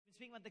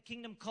speaking about the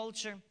kingdom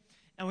culture,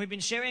 and we've been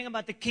sharing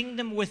about the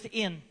kingdom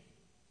within.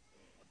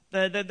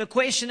 The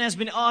question has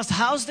been asked,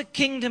 how's the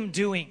kingdom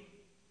doing?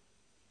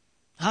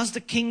 How's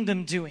the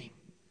kingdom doing?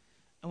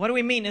 And what do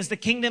we mean? Is the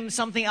kingdom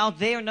something out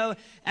there? No,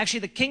 actually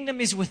the kingdom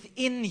is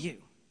within you.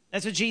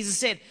 That's what Jesus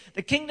said.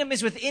 The kingdom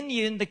is within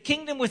you, and the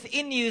kingdom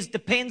within you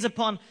depends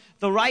upon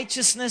the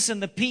righteousness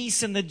and the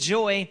peace and the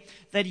joy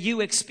that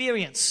you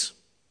experience.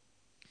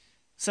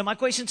 So my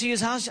question to you is,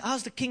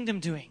 how's the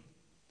kingdom doing?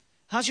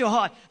 How's your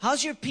heart?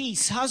 How's your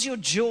peace? How's your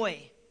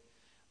joy?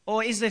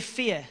 Or is there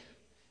fear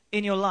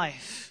in your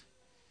life?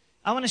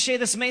 I want to share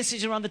this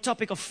message around the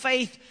topic of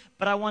faith,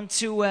 but I want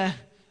to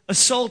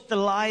assault the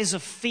lies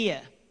of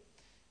fear.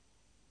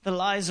 The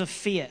lies of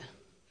fear.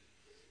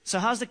 So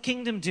how's the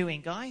kingdom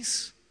doing,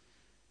 guys?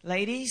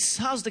 Ladies,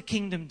 how's the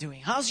kingdom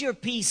doing? How's your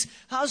peace?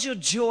 How's your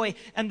joy?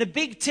 And the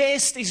big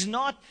test is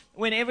not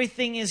when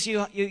everything is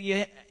you're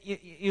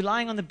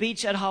lying on the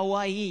beach at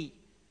Hawaii.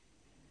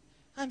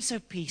 I'm so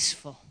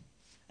peaceful.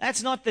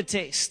 That's not the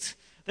test.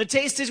 The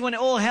test is when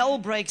all hell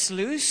breaks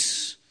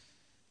loose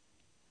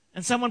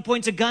and someone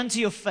points a gun to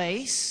your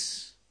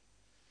face.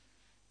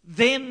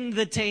 Then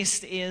the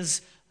test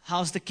is,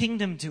 how's the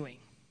kingdom doing?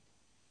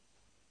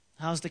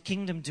 How's the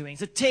kingdom doing?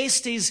 The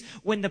test is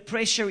when the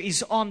pressure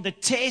is on. The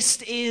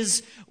test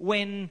is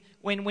when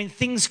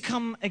things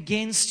come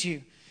against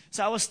you.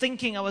 So I was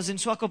thinking, I was in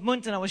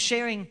Swakopmund and I was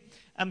sharing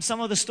some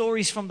of the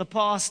stories from the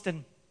past.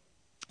 And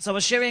so I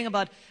was sharing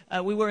about,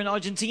 we were in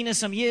Argentina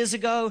some years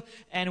ago,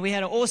 and we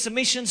had an awesome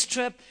missions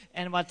trip,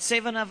 and about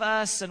 7 of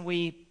us, and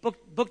we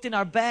booked in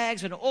our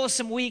bags. We had an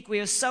awesome week. We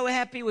were so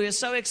happy. We were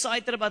so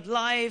excited about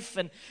life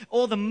and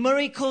all the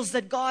miracles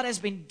that God has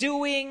been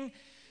doing.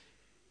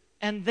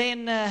 And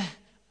then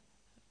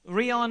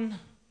Rion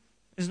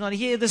is not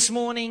here this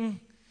morning,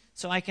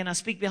 so I cannot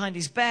speak behind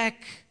his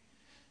back.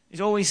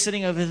 He's always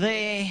sitting over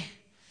there.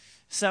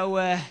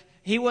 So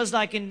he was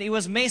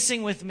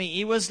messing with me.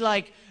 He was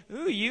like,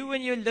 "Ooh, you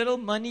and your little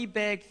money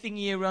bag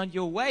thingy around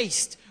your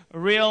waist.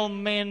 Real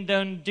men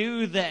don't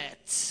do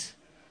that."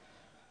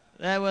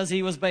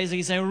 He was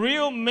basically saying,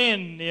 real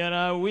men,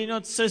 we're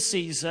not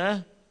sissies, huh?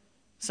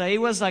 So he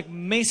was like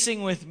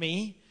messing with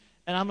me,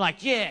 and I'm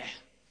like,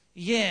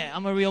 yeah,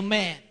 I'm a real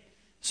man.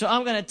 So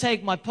I'm going to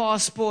take my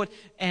passport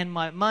and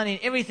my money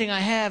and everything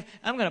I have,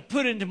 I'm going to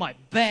put it into my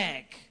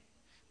bag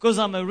because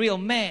I'm a real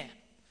man.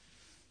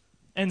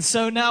 And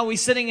so now we're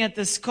sitting at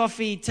this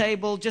coffee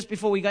table just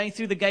before we're going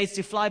through the gates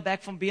to fly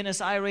back from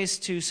Buenos Aires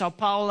to Sao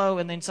Paulo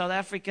and then South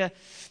Africa.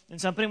 And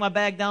so I'm putting my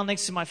bag down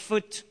next to my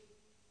foot.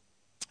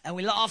 And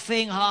we're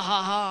laughing, ha,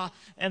 ha, ha.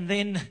 And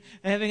then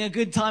having a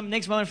good time.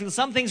 Next moment I feel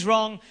something's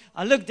wrong.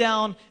 I look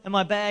down and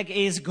my bag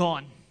is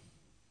gone.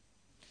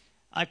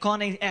 I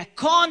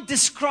can't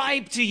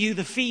describe to you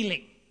the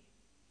feeling.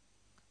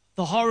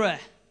 The horror.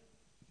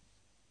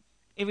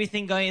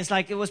 Everything going.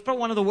 It was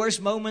probably one of the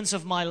worst moments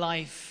of my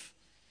life.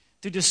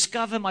 To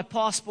discover my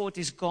passport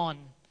is gone.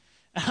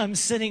 I'm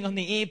sitting on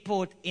the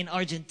airport in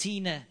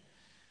Argentina.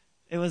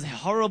 It was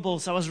horrible.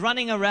 So I was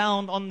running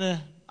around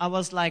I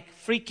was like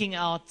freaking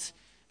out.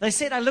 They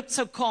said I looked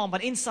so calm,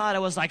 but inside I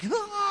was like,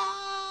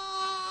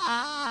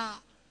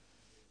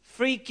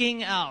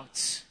 freaking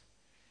out.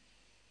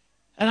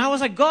 And I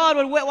was like, God,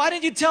 why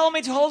didn't you tell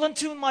me to hold on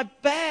to my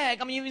bag?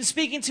 I mean, you've been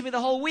speaking to me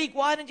the whole week.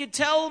 Why didn't you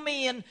tell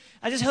me? And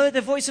I just heard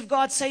the voice of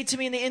God say to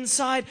me in the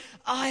inside,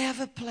 I have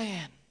a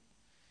plan.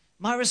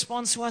 My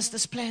response was,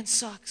 this plan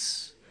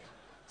sucks.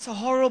 It's a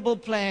horrible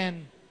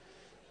plan.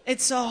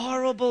 It's a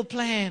horrible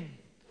plan.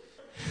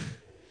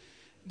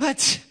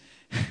 But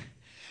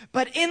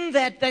in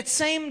that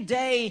same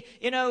day,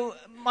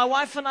 my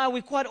wife and I,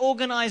 we're quite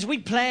organized. We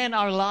plan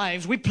our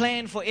lives. We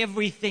plan for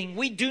everything.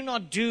 We do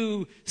not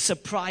do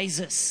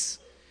surprises.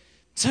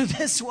 So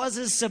this was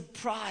a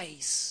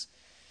surprise.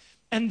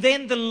 And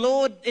then the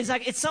Lord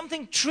it's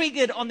something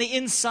triggered on the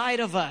inside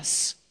of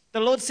us. The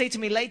Lord said to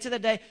me later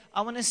that day,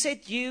 I want to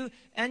set you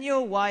and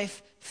your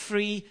wife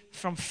free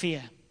from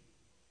fear.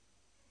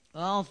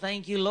 Well,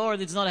 thank you,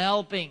 Lord. It's not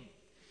helping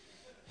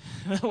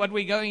what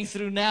we're going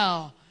through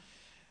now.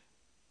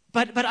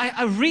 But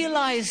I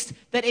realized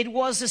that it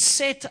was a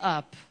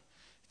setup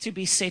to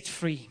be set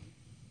free.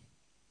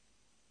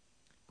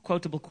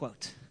 Quotable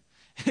quote.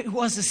 It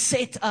was a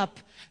setup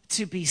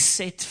to be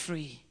set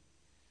free.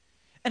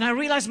 And I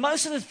realized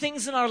most of the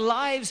things in our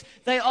lives,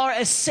 they are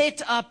a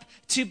setup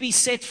to be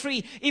set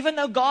free. Even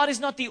though God is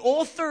not the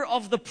author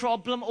of the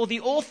problem or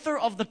the author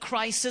of the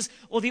crisis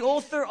or the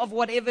author of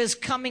whatever is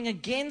coming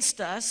against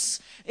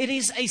us, it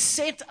is a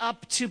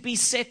setup to be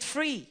set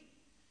free.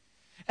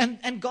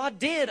 And God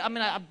did. I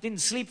mean, I didn't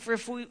sleep for a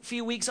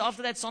few weeks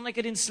after that. Sonica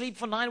didn't sleep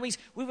for 9 weeks.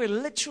 We were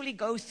literally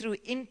go through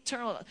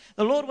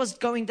the Lord was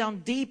going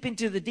down deep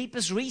into the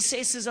deepest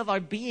recesses of our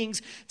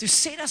beings to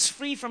set us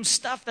free from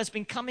stuff that's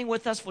been coming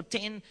with us for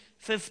 10,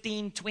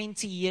 15,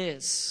 20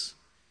 years.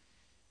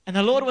 And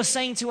the Lord was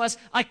saying to us,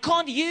 I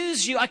can't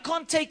use you. I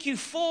can't take you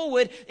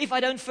forward if I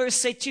don't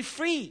first set you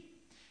free.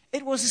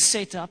 It was a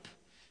setup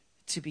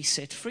to be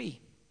set free.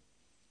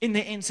 In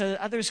the end, so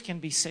that others can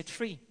be set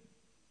free.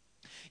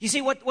 You see,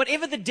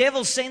 whatever the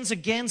devil sends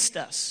against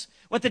us,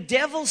 What the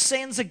devil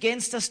sends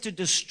against us to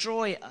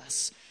destroy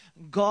us,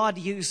 God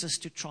uses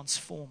to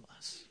transform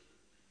us.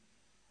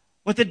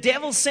 What the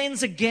devil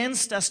sends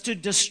against us to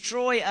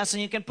destroy us,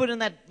 and you can put in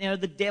that,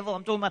 the devil,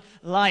 I'm talking about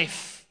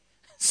life,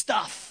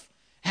 stuff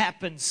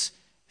happens,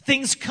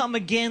 things come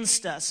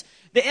against us.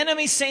 The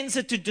enemy sends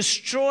it to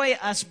destroy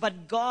us,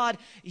 but God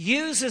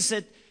uses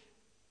it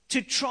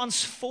to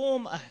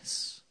transform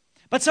us.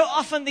 But so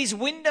often these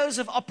windows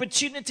of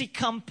opportunity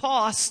come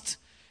past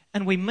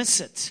and we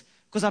miss it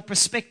because our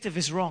perspective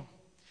is wrong.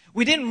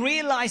 We didn't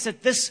realize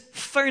that this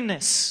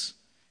furnace,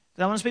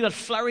 I want to speak about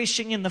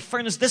flourishing in the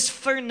furnace, this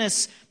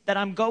furnace that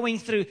I'm going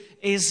through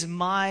is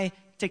my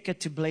ticket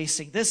to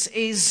blessing. This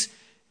is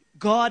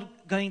God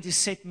going to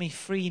set me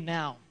free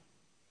now.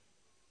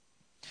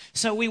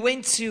 So we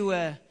went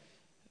to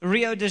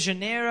Rio de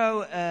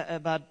Janeiro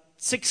about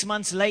 6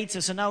 months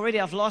later. So now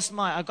already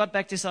I got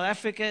back to South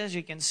Africa, as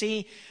you can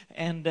see,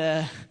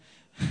 and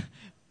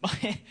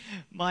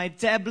my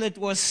tablet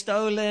was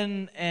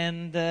stolen.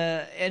 And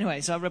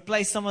anyway, so I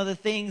replaced some of the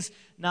things.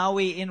 Now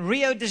we're in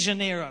Rio de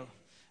Janeiro.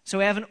 So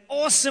we have an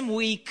awesome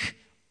week.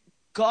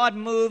 God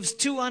moves,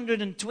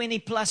 220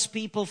 plus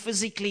people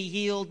physically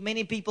healed.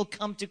 Many people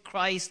come to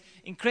Christ.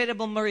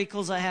 Incredible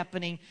miracles are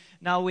happening.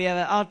 Now we have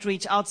an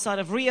outreach outside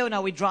of Rio.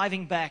 Now we're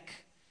driving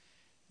back.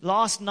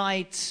 Last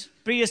night,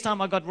 previous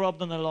time I got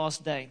robbed on the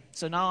last day.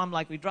 So now I'm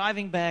like, we're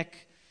driving back.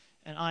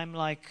 And I'm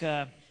like,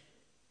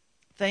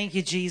 thank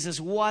you, Jesus.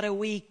 What a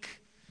week.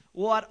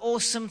 What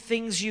awesome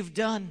things you've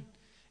done.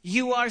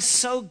 You are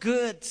so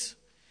good.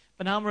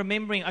 But now I'm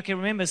remembering,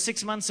 remember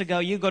 6 months ago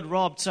you got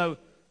robbed. So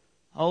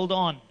hold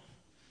on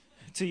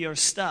to your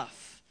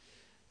stuff.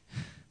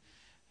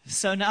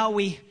 So now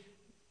we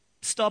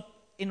stop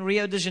in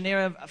Rio de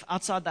Janeiro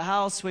outside the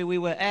house where we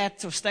were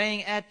at or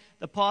staying at.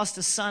 The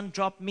pastor's son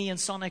dropped me and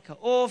Sonica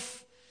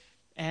off.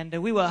 And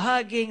we were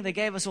hugging. They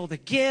gave us all the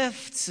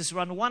gifts. It's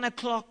around 1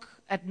 o'clock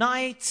at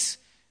night.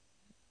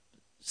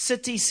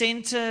 City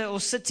center or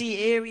city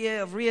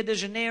area of Rio de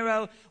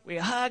Janeiro.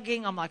 We're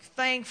hugging. I'm like,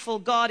 thankful.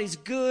 God is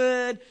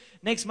good.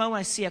 Next moment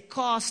I see a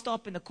car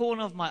stop in the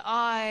corner of my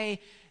eye.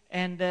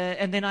 And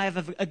then I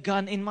have a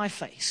gun in my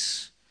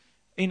face.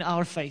 In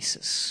our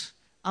faces.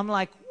 I'm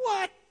like,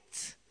 what?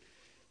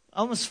 I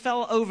almost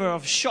fell over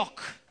of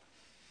shock.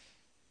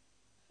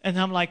 And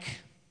I'm like,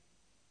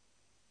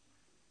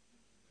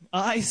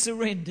 I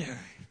surrender.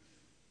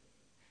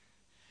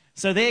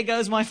 So there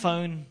goes my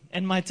phone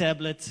and my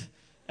tablet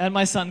and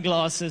my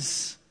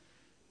sunglasses.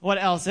 What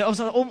else?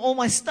 Also, all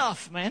my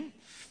stuff, man.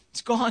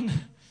 It's gone.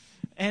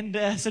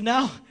 And so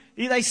now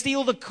they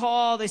steal the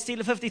car. They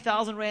steal a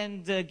 50,000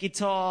 rand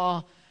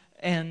guitar.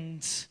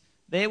 And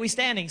there we're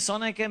standing.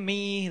 Sonica,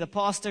 me, the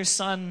pastor's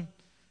son,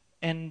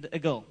 and a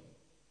girl.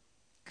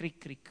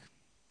 Creak, creak.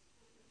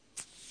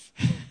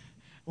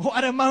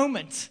 What a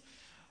moment.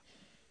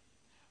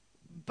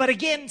 But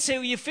again,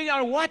 so you figure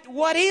out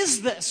what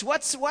is this?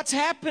 What's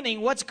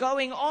happening? What's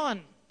going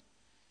on?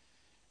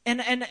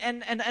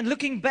 And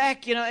looking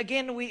back,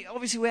 again, we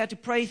had to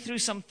pray through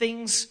some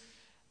things.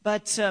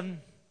 But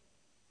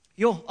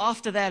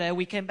after that,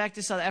 we came back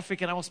to South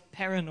Africa and I was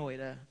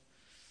paranoid.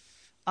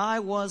 I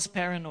was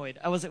paranoid.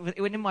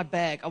 It went in my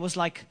bag. I was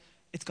like,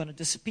 it's going to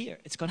disappear.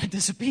 It's going to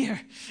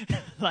disappear.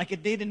 Like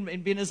it did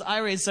in Buenos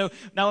Aires. So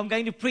now I'm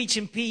going to preach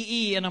in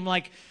PE and I'm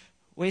like,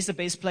 where's the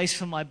best place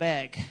for my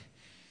bag?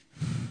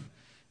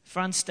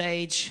 Front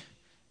stage,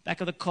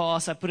 back of the car.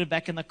 So I put it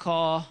back in the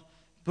car,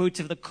 boot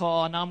of the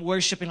car. Now I'm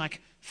worshiping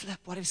like, flip,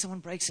 what if someone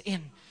breaks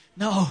in?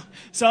 No.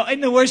 So in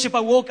the worship,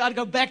 I walk out,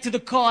 go back to the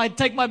car. I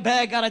take my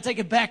bag out, I take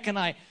it back and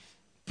I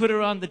put it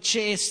on the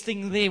chairs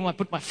thing there. And I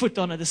put my foot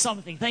on it or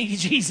something. Thank you,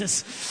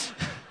 Jesus.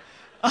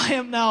 I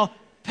am now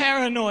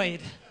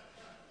paranoid,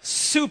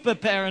 super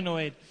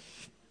paranoid.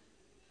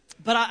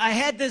 But I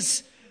had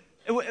this,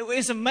 it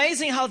was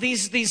amazing how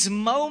these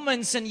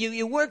moments and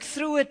you work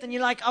through it and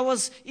you're like, I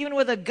was, even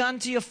with a gun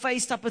to your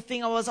face type of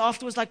thing, I was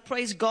afterwards like,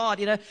 praise God.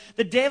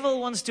 The devil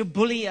wants to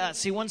bully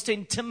us. He wants to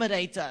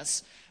intimidate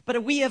us.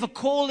 But we have a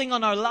calling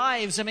on our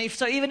lives. I mean,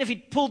 so even if he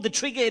pulled the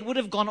trigger, it would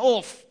have gone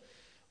off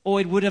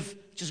or it would have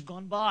just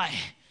gone by.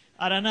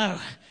 I don't know.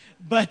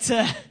 But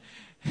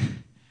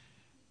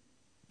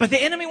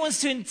the enemy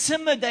wants to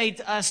intimidate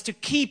us to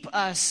keep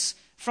us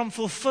from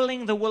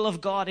fulfilling the will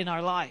of God in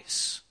our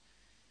lives.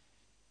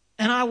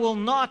 And I will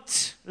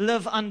not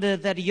live under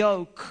that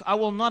yoke. I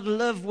will not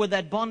live with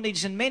that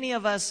bondage. And many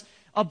of us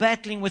are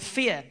battling with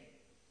fear.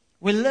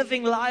 We're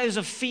living lives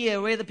of fear,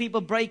 whether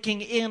people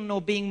breaking in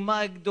or being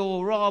mugged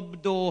or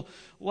robbed or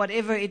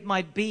whatever it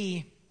might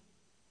be.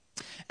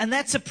 And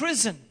that's a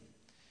prison.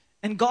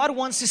 And God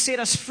wants to set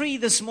us free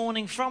this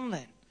morning from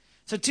that.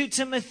 So 2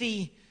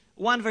 Timothy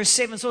 1 verse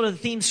 7, sort of the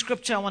theme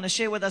scripture I want to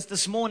share with us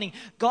this morning.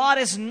 God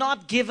has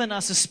not given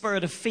us a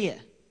spirit of fear,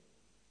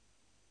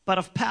 but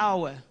of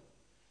power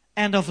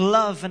and of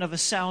love and of a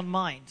sound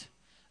mind.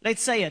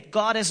 Let's say it.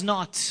 God has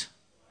not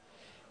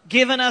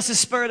given us a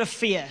spirit of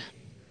fear,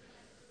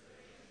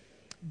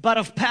 but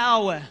of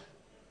power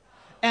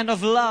and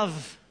of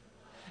love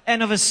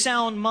and of a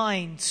sound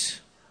mind.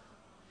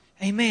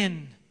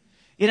 Amen.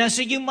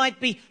 So you might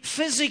be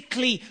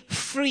physically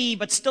free,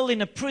 but still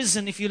in a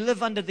prison if you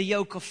live under the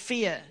yoke of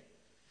fear.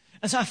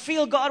 And so I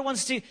feel God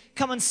wants to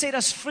come and set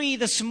us free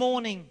this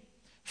morning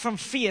from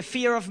fear.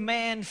 Fear of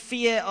man,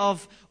 fear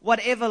of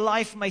whatever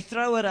life may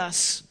throw at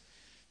us.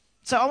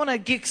 So I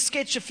want to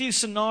sketch a few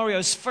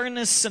scenarios,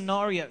 furnace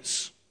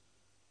scenarios.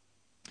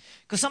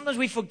 Because sometimes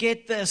we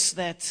forget this,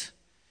 that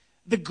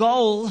the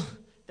goal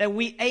that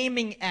we're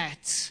aiming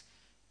at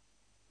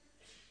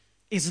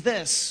is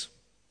this: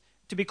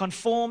 to be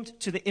conformed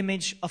to the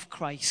image of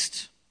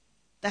Christ.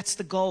 That's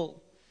the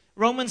goal.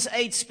 Romans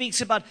 8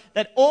 speaks about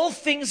that all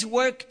things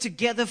work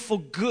together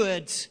for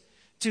good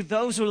to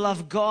those who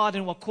love God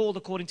and were called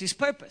according to His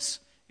purpose.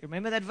 You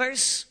remember that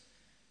verse?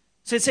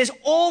 So it says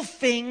all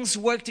things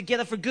work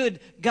together for good.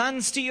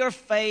 Guns to your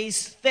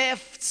face,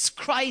 thefts,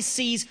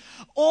 crises,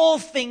 all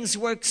things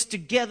works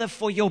together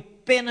for your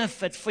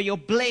benefit, for your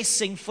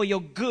blessing, for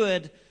your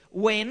good.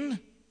 When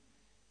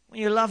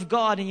you love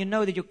God and you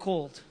know that you're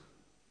called.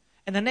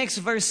 And the next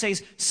verse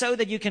says, so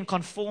that you can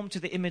conform to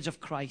the image of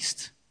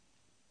Christ.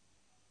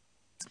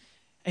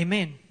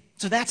 Amen.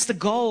 So that's the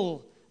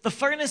goal. The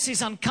furnace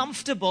is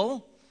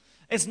uncomfortable.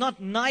 It's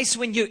not nice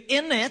when you're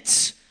in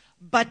it.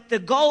 But the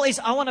goal is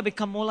I want to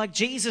become more like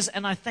Jesus.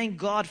 And I thank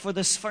God for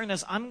this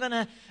furnace. I'm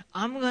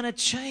gonna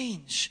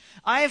change.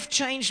 I have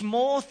changed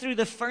more through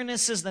the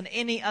furnaces than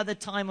any other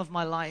time of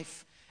my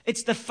life.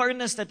 It's the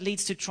furnace that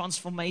leads to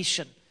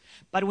transformation.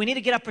 But we need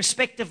to get our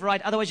perspective right.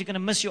 Otherwise you're going to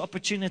miss your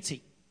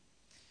opportunity.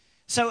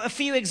 So a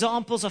few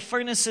examples of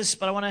furnaces,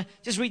 but I want to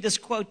just read this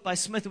quote by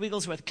Smith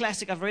Wigglesworth,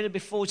 classic. I've read it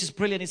before, which is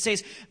brilliant. It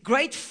says,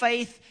 great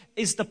faith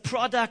is the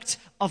product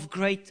of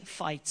great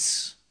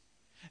fights.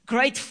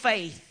 Great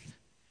faith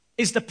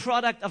is the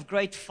product of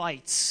great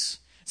fights.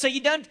 So you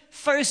don't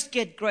first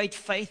get great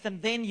faith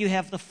and then you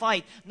have the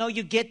fight. No,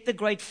 you get the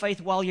great faith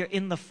while you're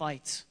in the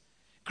fight.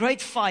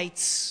 Great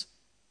fights.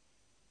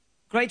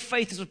 Great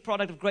faith is a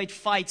product of great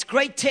fights.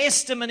 Great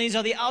testimonies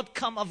are the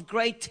outcome of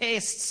great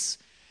tests.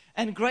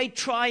 And great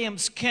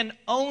triumphs can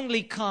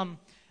only come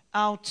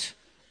out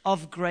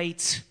of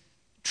great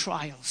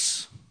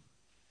trials.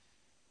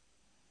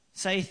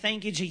 Say,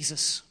 thank you,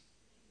 Jesus.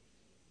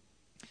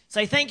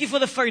 Say, thank you for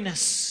the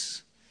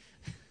furnace.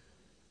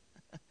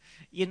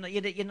 You're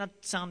not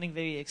sounding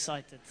very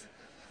excited.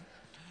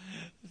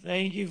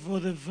 Thank you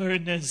for the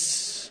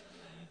furnace.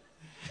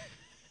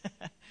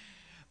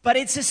 But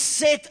it's a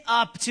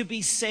setup to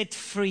be set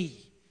free.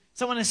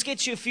 So I want to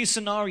sketch you a few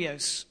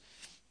scenarios.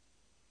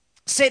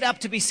 Set up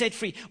to be set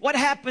free. What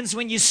happens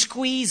when you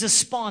squeeze a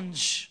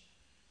sponge?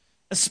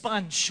 A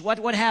sponge.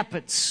 What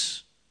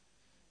happens?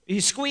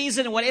 You squeeze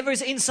it and whatever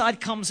is inside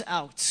comes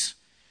out.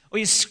 Or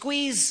you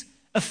squeeze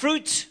a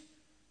fruit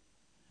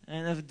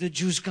and the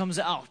juice comes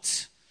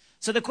out.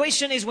 So the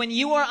question is, when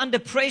you are under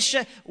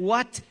pressure,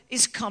 what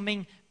is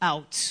coming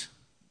out?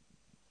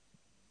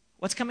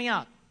 What's coming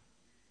out?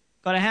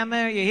 Got a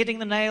hammer, you're hitting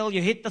the nail,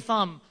 you hit the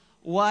thumb.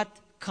 What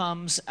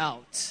comes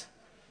out?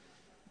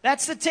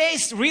 That's the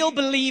test. Real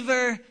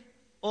believer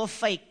or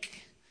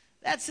fake.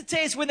 That's the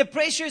test. When the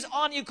pressure is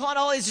on, you can't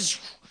always just,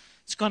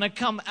 it's going to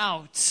come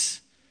out.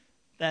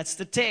 That's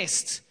the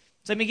test.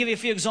 So let me give you a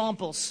few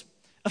examples.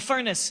 A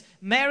furnace.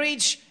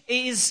 Marriage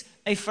is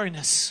a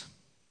furnace.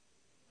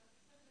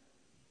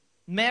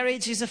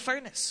 Marriage is a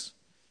furnace.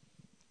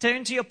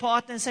 Turn to your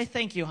partner and say,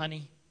 thank you,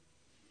 honey.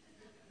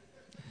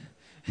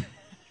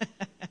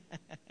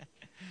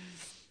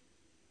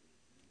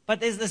 But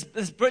there's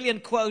this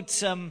brilliant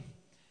quote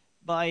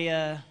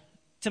by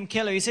Tim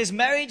Keller. He says,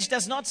 marriage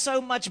does not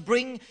so much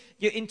bring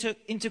you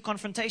into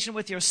confrontation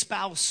with your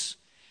spouse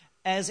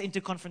as into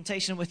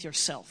confrontation with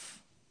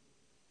yourself.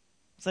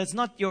 So it's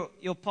not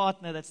your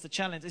partner that's the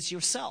challenge, it's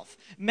yourself.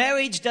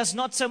 Marriage does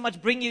not so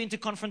much bring you into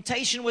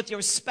confrontation with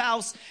your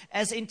spouse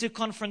as into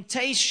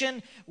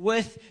confrontation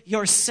with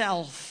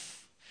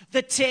yourself.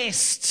 The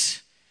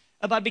test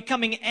about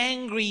becoming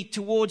angry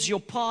towards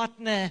your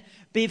partner,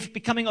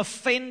 becoming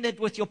offended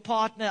with your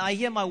partner. I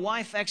hear my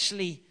wife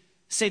actually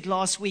said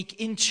last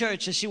week in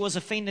church that she was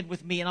offended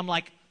with me. And I'm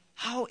like,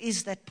 how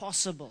is that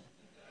possible?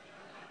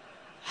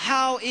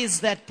 How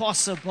is that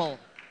possible?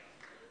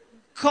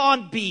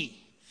 Can't be.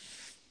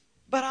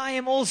 But I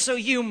am also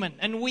human,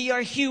 and we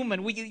are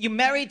human. You're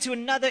married to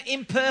another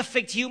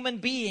imperfect human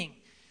being.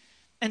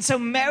 And so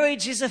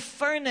marriage is a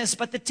furnace,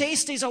 but the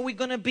test is, are we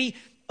going to be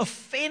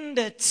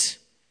offended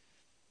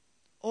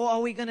or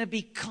are we going to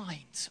be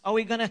kind?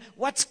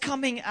 What's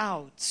coming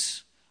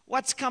out?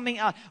 What's coming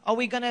out? Are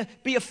we going to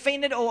be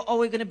offended or are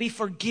we going to be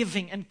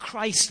forgiving and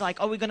Christ-like?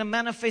 Are we going to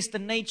manifest the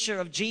nature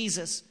of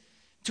Jesus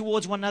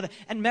towards one another?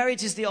 And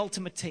marriage is the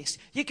ultimate test.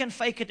 You can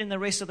fake it in the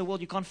rest of the world.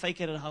 You can't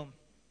fake it at home.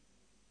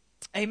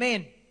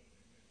 Amen.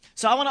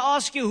 So I want to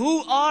ask you,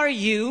 who are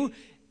you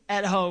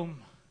at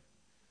home?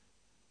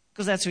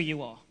 Because that's who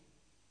you are.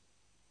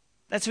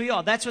 That's who you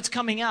are. That's what's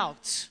coming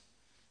out.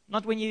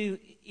 Not when you're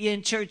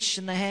in church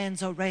and the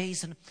hands are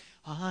raised and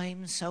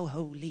I'm so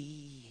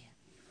holy.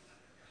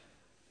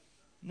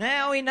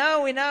 Now we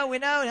know. We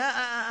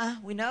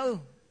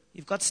know.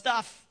 You've got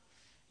stuff.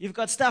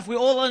 We're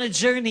all on a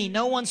journey.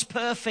 No one's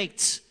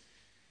perfect.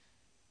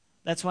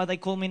 That's why they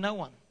call me no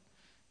one.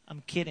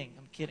 I'm kidding.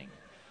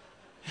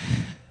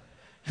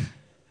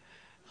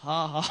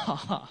 Ha ha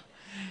ha.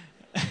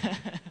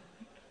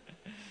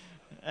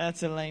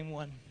 That's a lame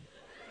one.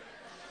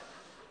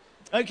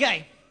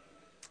 Okay.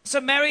 So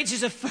marriage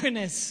is a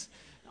furnace.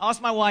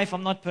 Ask my wife,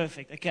 I'm not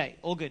perfect. Okay,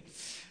 all good.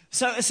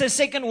 So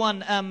second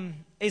one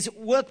is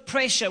work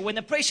pressure. When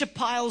the pressure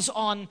piles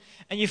on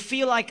and you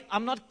feel like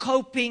I'm not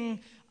coping,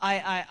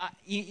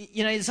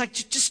 you know, it's like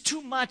just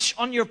too much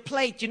on your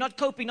plate. You're not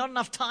coping, not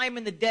enough time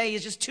in the day.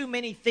 It's just too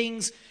many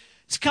things.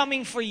 It's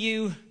coming for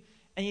you,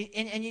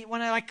 and you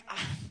want to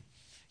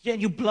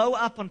you blow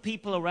up on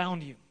people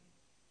around you.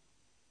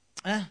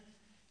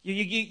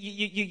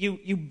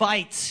 You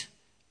bite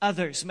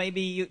others,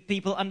 maybe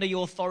people under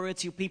your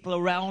authority, people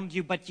around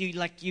you, but you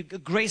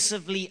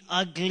aggressively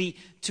ugly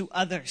to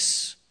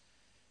others.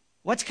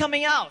 What's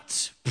coming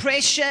out?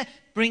 Pressure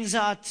brings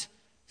out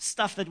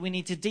stuff that we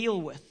need to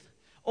deal with.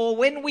 Or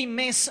when we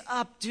mess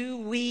up, do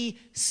we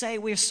say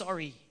we're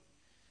sorry?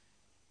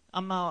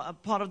 I'm a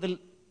part of the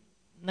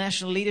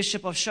national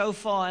leadership of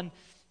Shofar, and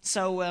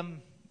so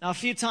now a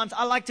few times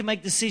I like to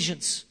make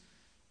decisions.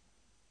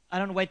 I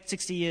don't wait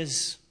 60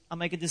 years. I'll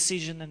make a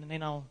decision and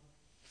then I'll.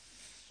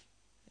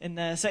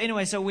 And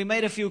so we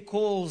made a few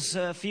calls.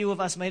 A few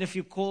of us made a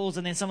few calls,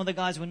 and then some of the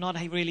guys were not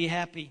really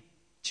happy.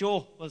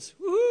 Sure, was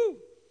woohoo,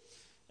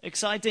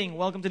 exciting.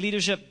 Welcome to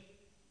leadership.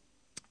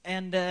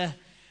 And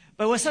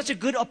but it was such a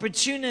good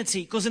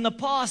opportunity because in the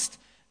past,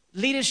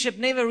 leadership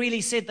never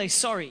really said they're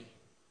sorry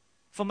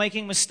for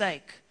making a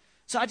mistake.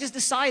 So I just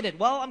decided,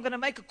 well, I'm going to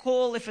make a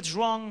call. If it's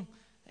wrong,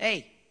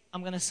 hey,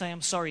 I'm going to say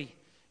I'm sorry.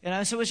 You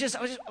know, so I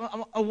was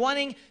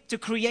wanting to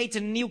create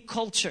a new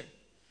culture,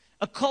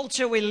 a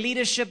culture where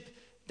leadership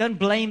don't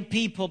blame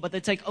people, but they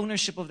take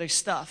ownership of their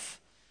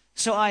stuff.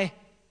 So I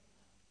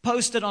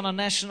posted on a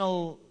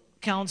national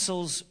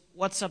council's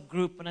WhatsApp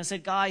group, and I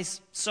said,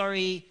 guys,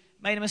 sorry,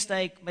 made a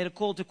mistake, made a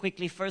call too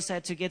quickly. First I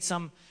had to get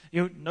some,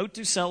 note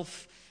to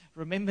self,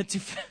 remember to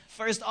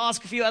first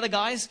ask a few other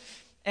guys.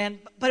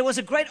 But it was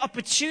a great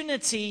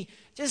opportunity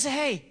just to say,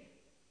 hey,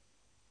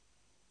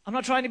 I'm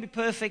not trying to be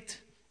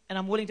perfect, and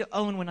I'm willing to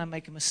own when I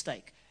make a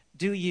mistake.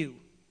 Do you?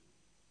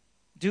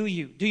 Do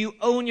you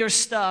own your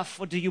stuff,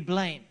 or do you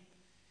blame?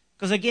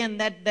 Because again,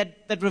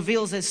 that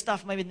reveals there's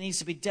stuff maybe that needs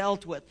to be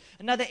dealt with.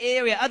 Another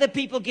area, other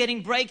people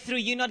getting breakthrough,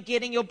 you're not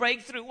getting your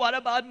breakthrough. What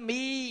about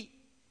me?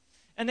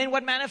 And then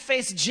what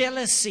manifests?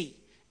 Jealousy,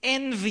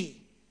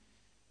 envy.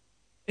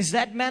 Is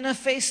that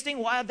manifesting?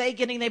 Why are they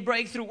getting their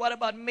breakthrough? What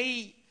about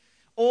me?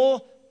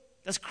 Or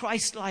does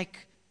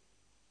Christ-like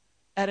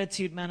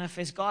attitude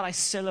manifest? God, I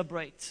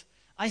celebrate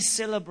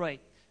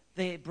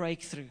their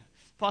breakthrough.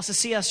 Pastor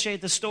Sias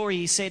shared the story.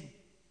 He said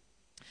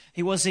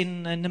he was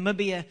in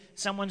Namibia.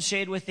 Someone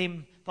shared with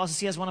him.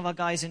 Pastor Sias, one of our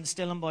guys in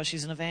Stellenbosch,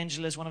 he's an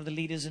evangelist, one of the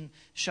leaders in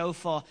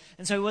Shofar.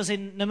 And so he was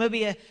in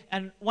Namibia,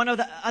 and one of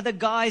the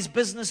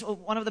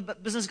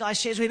business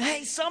guys shares with him,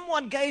 hey,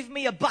 someone gave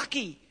me a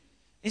bakkie.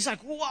 He's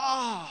like,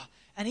 wow.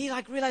 And he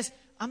realized,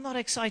 I'm not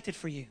excited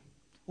for you.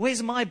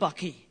 Where's my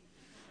bakkie?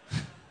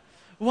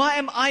 Why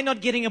am I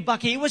not getting a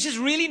bakkie? He was just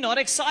really not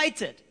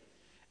excited.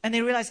 And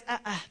they realized,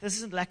 this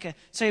isn't lekker.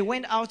 So he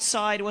went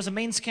outside. It was a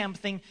men's camp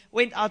thing.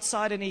 Went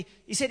outside, and he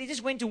said he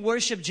just went to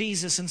worship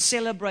Jesus and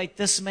celebrate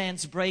this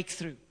man's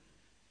breakthrough.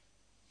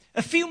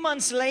 A few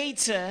months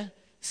later,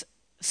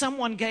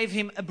 someone gave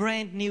him a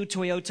brand new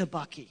Toyota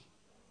bakkie.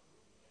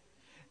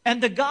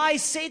 And the guy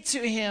said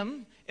to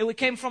him, it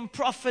came from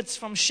profits,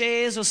 from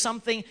shares or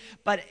something,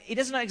 but he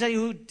doesn't know exactly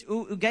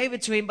who gave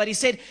it to him. But he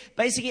said,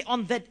 basically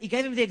on that, he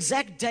gave him the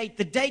exact date,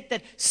 the date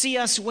that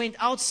Sias went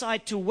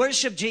outside to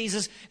worship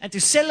Jesus and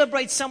to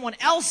celebrate someone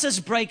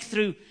else's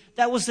breakthrough.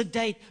 That was the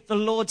date the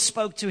Lord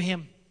spoke to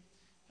him.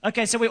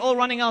 Okay, so we're all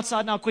running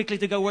outside now quickly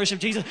to go worship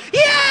Jesus.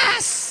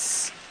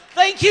 Yes!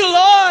 Thank you,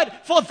 Lord,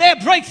 for their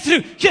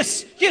breakthrough.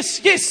 Yes, yes,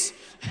 yes.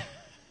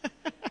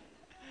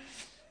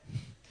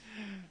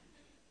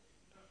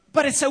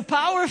 But it's so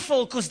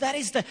powerful because that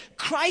is the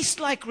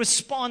Christ-like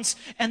response,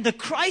 and the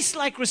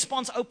Christ-like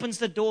response opens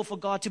the door for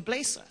God to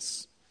bless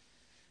us.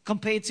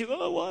 Compared to,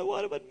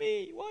 what about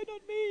me? Why not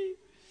me?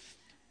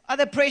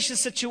 Other precious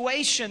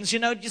situations,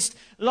 just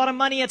a lot of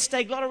money at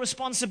stake, a lot of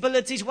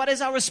responsibilities. What is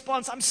our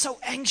response? I'm so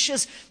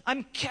anxious.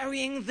 I'm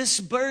carrying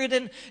this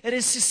burden. It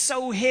is just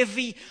so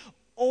heavy.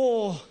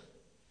 Or,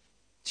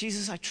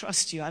 Jesus, I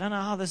trust you. I don't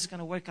know how this is going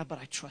to work out, but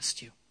I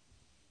trust you.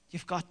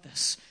 You've got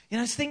this.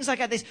 It's things like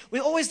that.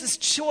 We're always this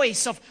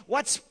choice of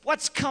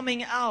what's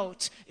coming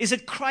out. Is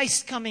it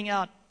Christ coming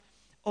out?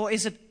 Or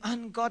is it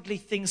ungodly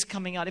things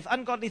coming out? If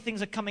ungodly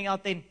things are coming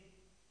out, then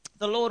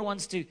the Lord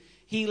wants to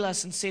heal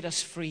us and set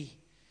us free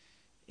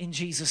in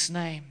Jesus'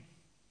 name.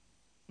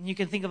 And you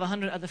can think of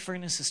 100 other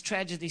furnaces.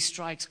 Tragedy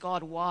strikes.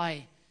 God,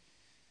 why?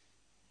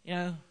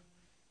 But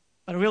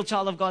a real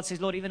child of God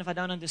says, Lord, even if I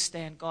don't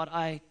understand, God,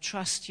 I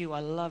trust you. I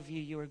love you.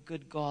 You're a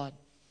good God.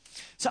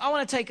 So I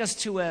want to take us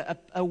to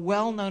a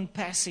well-known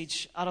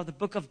passage out of the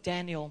book of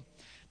Daniel.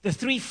 The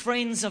three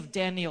friends of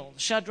Daniel,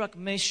 Shadrach,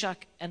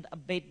 Meshach, and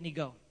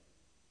Abednego.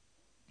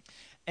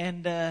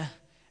 And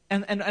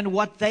and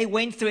what they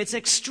went through. It's an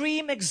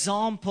extreme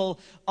example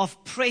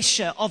of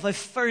pressure, of a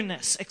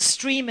furnace,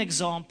 extreme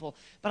example.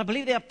 But I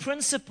believe there are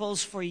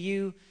principles for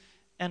you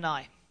and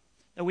I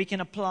that we can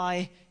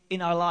apply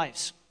in our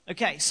lives.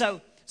 Okay,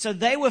 so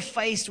they were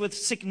faced with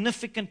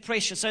significant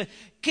pressure. So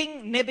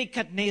King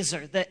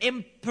Nebuchadnezzar, the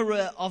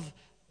emperor of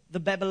the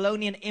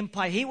Babylonian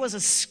Empire, he was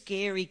a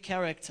scary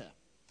character.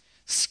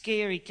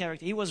 Scary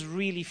character. He was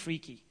really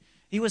freaky.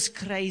 He was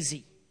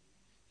crazy.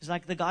 He's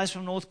like the guys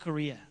from North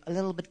Korea, a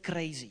little bit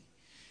crazy.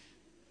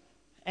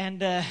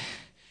 And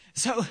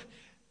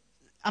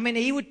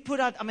he would put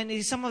out,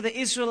 some of the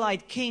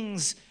Israelite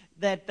kings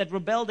that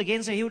rebelled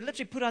against him, he would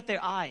literally put out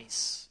their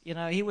eyes. You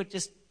know, he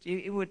was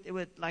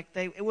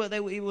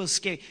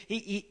scary.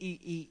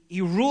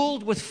 He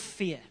ruled with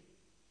fear.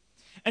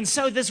 And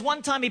so this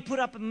one time he put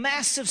up a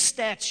massive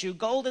statue,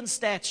 golden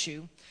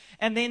statue,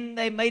 and then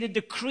they made a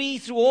decree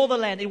through all the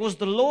land. It was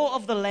the law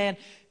of the land.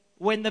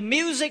 When the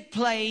music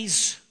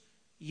plays,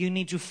 you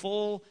need to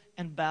fall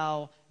and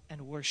bow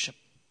and worship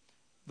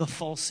the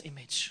false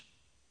image.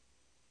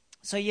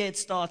 So here it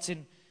starts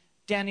in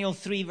Daniel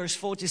 3 verse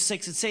 4 to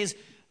 6. It says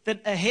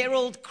that a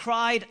herald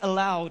cried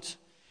aloud,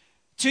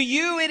 "To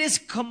you it is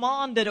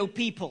commanded, O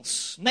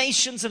peoples,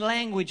 nations and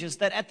languages,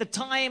 that at the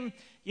time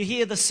you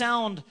hear the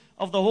sound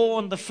of the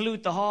horn, the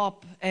flute, the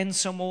harp, and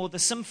so more, the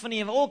symphony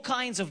of all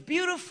kinds of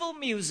beautiful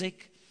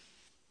music,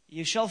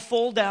 you shall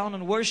fall down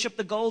and worship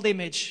the gold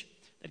image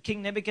that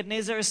King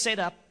Nebuchadnezzar has set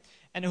up.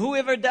 And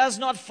whoever does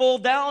not fall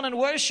down and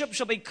worship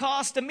shall be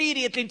cast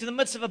immediately into the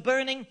midst of a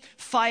burning,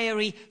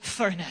 fiery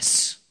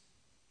furnace."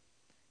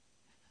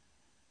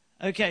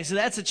 Okay, so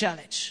that's a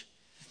challenge.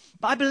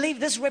 But I believe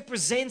this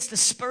represents the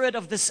spirit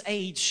of this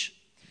age.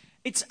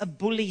 It's a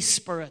bully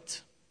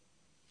spirit.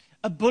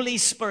 A bully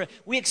spirit.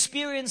 We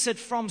experience it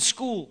from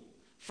school,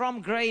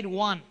 from grade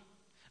 1.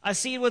 I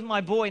see it with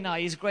my boy now.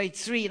 He's grade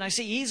 3. And I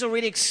see he's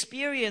already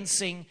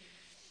experiencing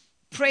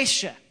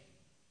pressure.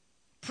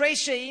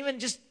 Pressure, even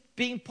just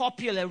being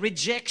popular,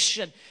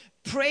 rejection,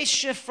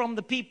 pressure from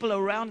the people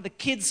around, the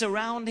kids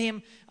around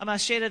him. I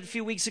shared it a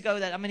few weeks ago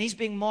that, he's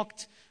being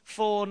mocked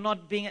for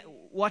not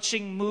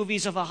watching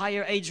movies of a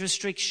higher age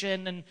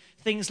restriction and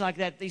things like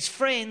that. These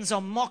friends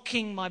are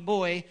mocking my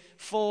boy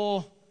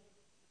for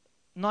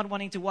not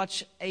wanting to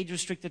watch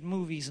age-restricted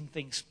movies and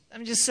things.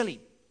 Just silly.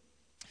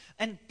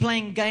 And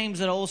playing games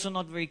that are also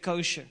not very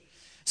kosher.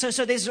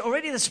 So there's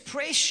already this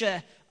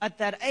pressure at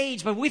that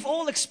age, but we've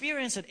all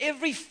experienced it.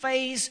 Every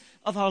phase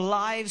of our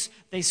lives,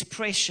 there's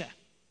pressure.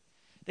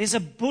 There's a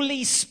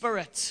bully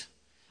spirit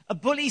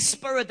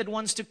that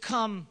wants to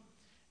come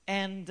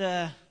and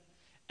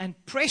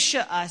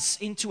pressure us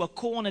into a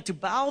corner, to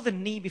bow the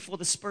knee before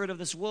the spirit of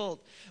this world.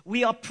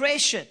 We are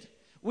pressured.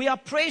 We are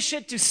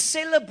pressured to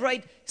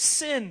celebrate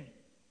sin.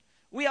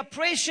 We are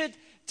pressured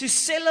to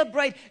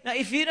celebrate. Now,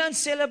 if you don't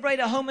celebrate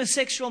a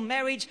homosexual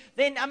marriage,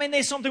 then,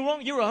 there's something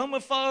wrong. You're a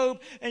homophobe,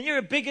 and you're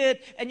a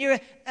bigot, and you're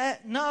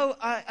no,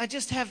 I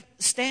just have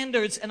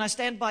standards, and I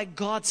stand by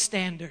God's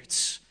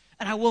standards.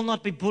 And I will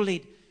not be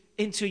bullied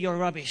into your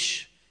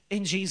rubbish,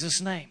 in Jesus'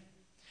 name.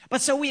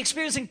 But so we're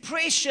experiencing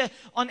pressure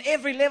on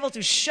every level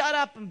to shut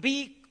up and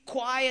be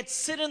quiet,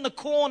 sit in the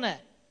corner.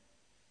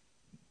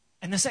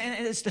 And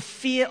it's the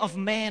fear of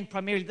man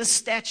primarily. This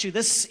statue,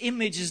 this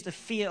image is the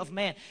fear of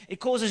man. It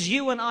causes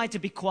you and I to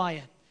be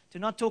quiet, to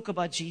not talk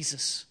about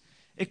Jesus.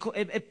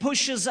 It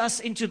pushes us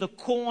into the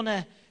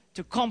corner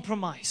to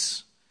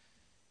compromise.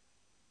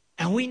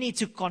 And we need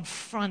to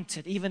confront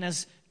it, even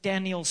as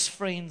Daniel's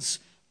friends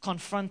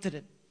confronted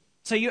it.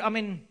 So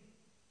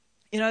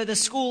the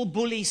school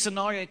bully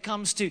scenario, it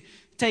comes to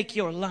take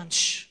your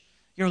lunch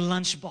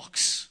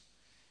box.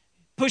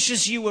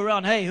 Pushes you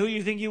around. Hey, who do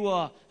you think you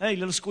are? Hey,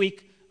 little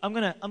squeak. I'm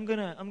gonna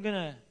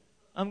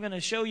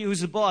show you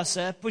who's the boss.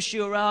 Push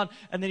you around,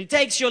 and then he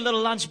takes your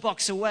little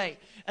lunchbox away.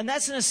 And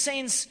that's in a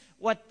sense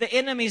what the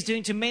enemy is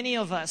doing to many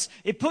of us.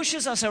 It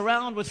pushes us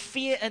around with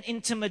fear and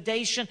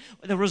intimidation.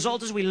 The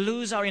result is we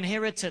lose our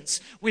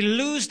inheritance. We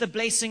lose the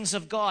blessings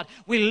of God.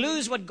 We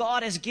lose what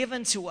God has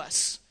given to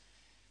us.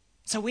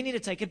 So we need to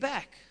take it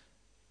back.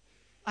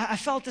 I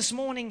felt this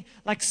morning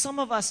like some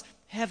of us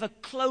have a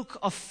cloak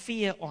of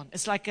fear on.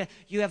 It's like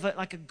you have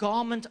a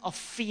garment of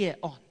fear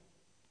on.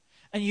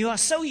 And you are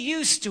so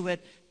used to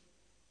it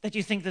that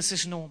you think this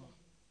is normal.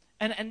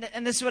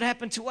 And this is what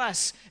happened to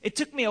us. It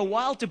took me a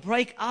while to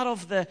break out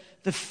of the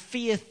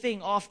fear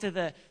thing after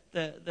the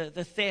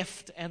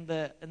theft and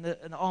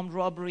the armed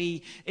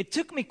robbery. It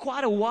took me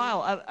quite a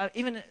while.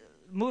 Even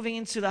moving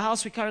into the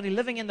house we're currently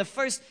living in, the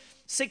first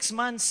 6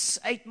 months,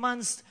 8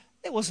 months,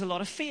 there was a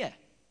lot of fear.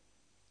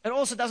 It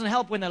also doesn't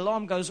help when the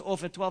alarm goes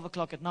off at 12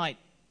 o'clock at night.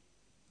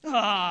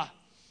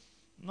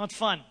 Not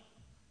fun.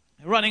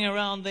 Running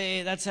around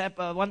there, that's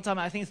happened one time,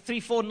 I think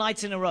 3-4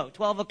 nights in a row.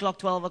 12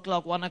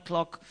 o'clock, 1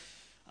 o'clock.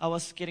 I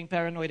was getting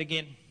paranoid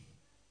again.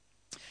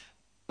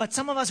 But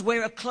some of us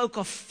wear a cloak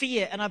of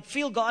fear, and I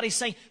feel God is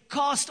saying,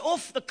 cast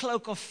off the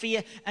cloak of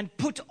fear and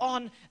put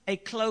on a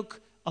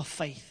cloak of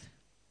faith.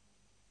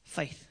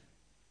 Faith.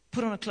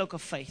 Put on a cloak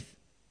of faith.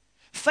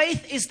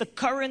 Faith is the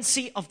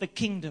currency of the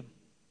kingdom.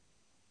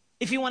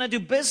 If you want to do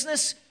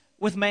business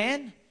with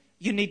man,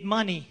 you need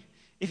money.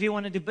 If you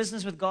want to do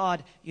business with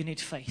God, you need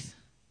faith.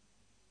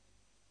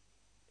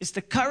 It's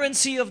the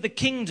currency of the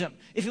kingdom.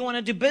 If you want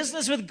to do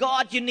business with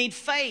God, you need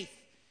faith.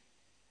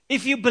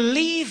 If you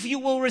believe, you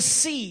will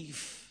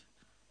receive.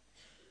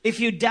 If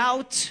you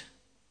doubt,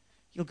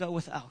 you'll go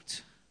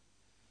without.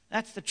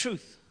 That's the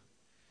truth.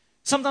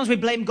 Sometimes we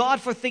blame God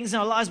for things in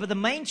our lives, but the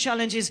main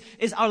challenge is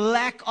our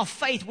lack of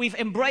faith. We've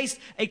embraced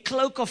a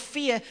cloak of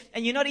fear,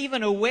 and you're not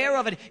even aware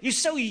of it. You're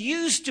so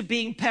used to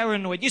being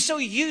paranoid. You're so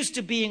used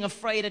to being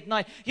afraid at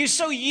night. You're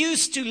so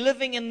used to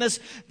living in this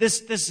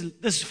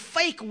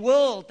fake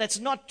world that's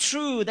not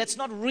true, that's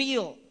not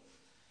real.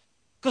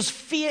 Because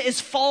fear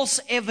is false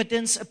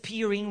evidence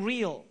appearing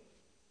real.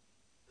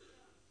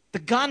 The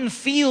gun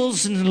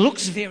feels and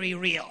looks very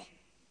real.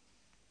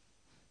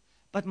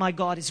 But my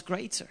God is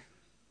greater.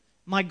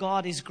 My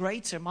God is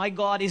greater. My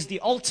God is the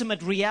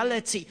ultimate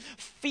reality.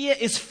 Fear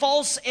is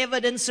false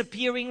evidence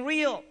appearing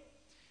real.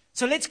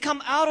 So let's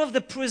come out of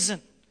the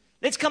prison.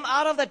 Let's come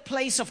out of that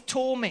place of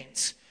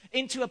torment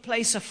into a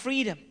place of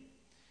freedom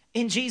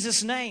in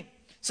Jesus' name.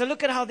 So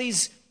look at how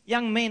these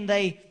young men,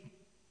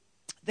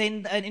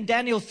 then in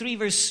Daniel 3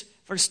 verse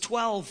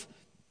 12,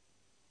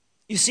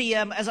 you see,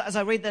 as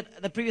I read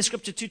the previous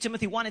scripture, 2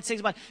 Timothy 1, it says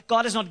about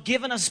God has not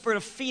given us a spirit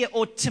of fear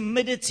or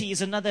timidity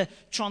is another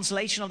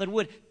translation of that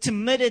word.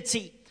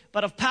 Timidity,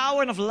 but of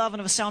power and of love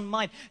and of a sound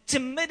mind.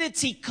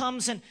 Timidity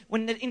comes, and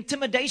when the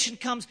intimidation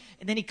comes,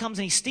 and then he comes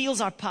and he steals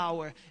our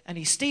power, and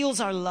he steals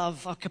our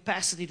love, our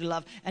capacity to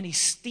love, and he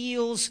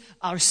steals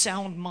our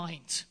sound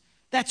mind.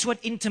 That's what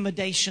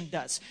intimidation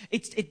does.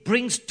 It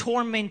brings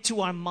torment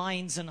to our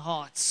minds and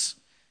hearts.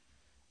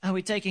 And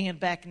we're taking it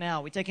back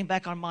now. We're taking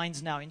back our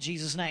minds now in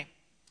Jesus' name.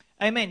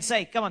 Amen.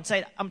 Come on,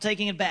 say it. I'm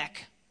taking it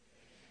back.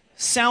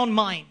 Sound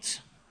mind.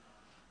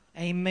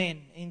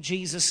 Amen. In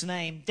Jesus'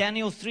 name.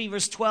 Daniel 3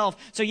 verse 12.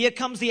 So here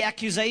comes the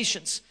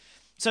accusations.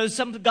 So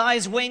some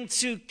guys went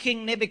to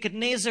King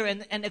Nebuchadnezzar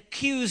and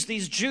accused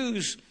these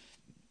Jews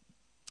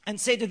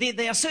and said,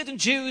 there are certain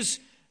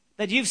Jews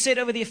that you've set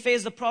over the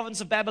affairs of the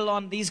province of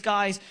Babylon. These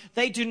guys,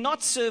 they do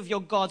not serve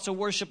your gods or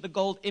worship the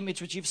gold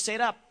image which you've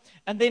set up.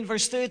 And then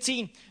verse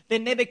 13,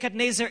 then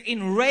Nebuchadnezzar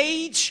in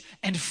rage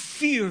and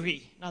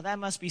fury. Now that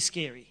must be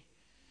scary.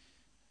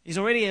 He's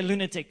already a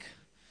lunatic.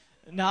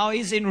 Now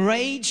he's in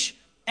rage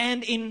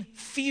and in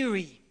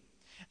fury.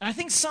 And I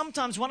think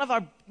sometimes one of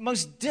our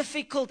most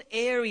difficult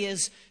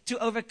areas to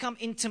overcome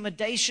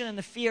intimidation and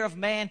the fear of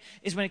man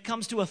is when it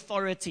comes to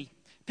authority.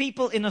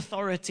 People in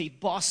authority,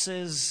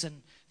 bosses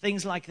and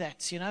things like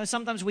that. You know,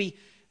 sometimes I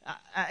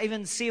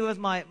even see with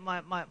my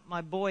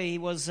boy,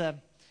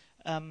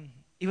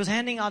 he was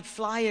handing out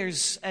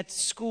flyers at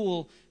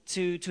school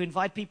to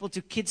invite people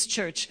to kids'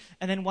 church.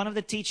 And then one of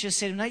the teachers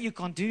said, no, you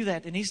can't do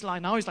that. And he's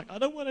like, I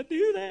don't want to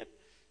do that.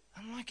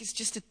 I'm like, it's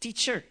just a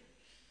teacher.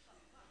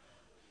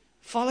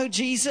 Follow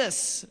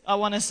Jesus. I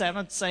want to say, I'm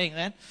not saying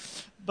that.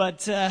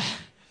 But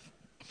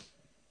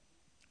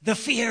the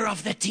fear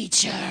of the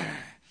teacher.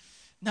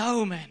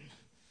 No, man.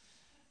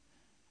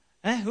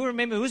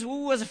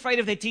 Who was afraid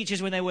of their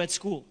teachers when they were at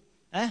school?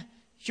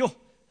 Joh,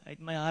 uit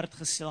my hart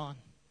geslaan.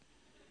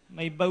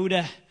 My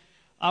boude.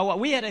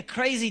 We had a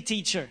crazy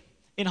teacher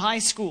in high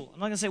school. I'm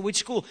not going to say which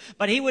school,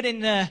 but he would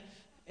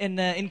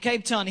in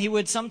Cape Town, he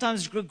would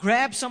sometimes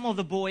grab some of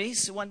the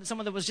boys.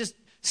 Someone that was just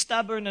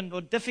stubborn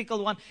or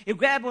difficult one.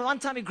 One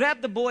time he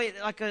grabbed the boy,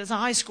 like it's a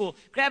high school,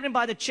 grabbed him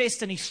by the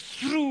chest and he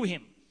threw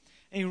him.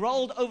 And he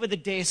rolled over the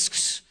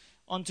desks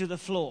onto the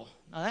floor.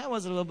 Now that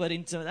was a little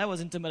bit that was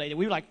intimidating.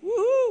 We were like,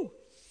 woohoo!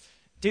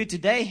 Dude,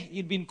 today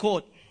you'd been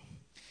caught.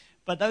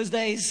 But those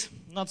days,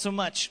 not so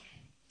much.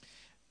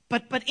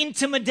 But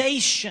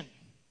intimidation,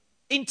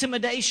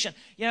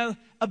 you know,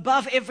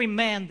 above every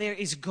man there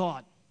is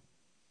God.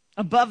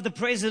 Above the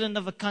president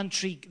of a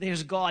country,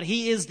 there's God.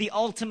 He is the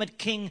ultimate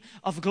King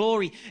of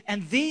glory.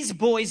 And these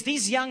boys,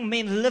 these young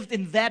men lived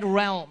in that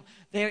realm.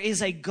 There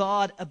is a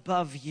God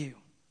above you.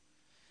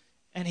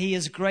 And He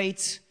is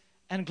great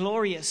and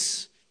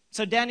glorious.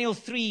 So Daniel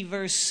 3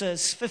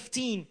 verse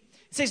 15, it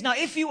says, now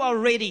if you are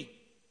ready,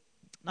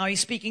 now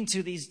he's speaking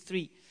to these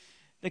three,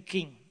 the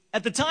king.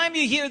 At the time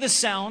you hear the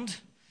sound,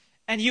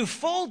 and you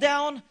fall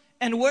down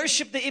and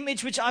worship the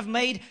image which I've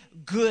made,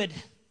 good.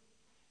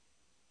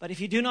 But if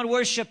you do not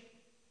worship,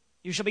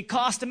 you shall be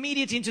cast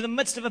immediately into the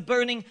midst of a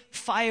burning,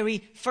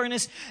 fiery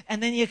furnace.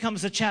 And then here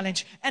comes the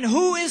challenge. And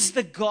who is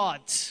the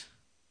God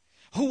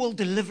who will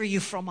deliver you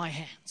from my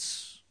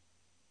hands?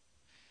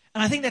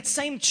 And I think that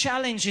same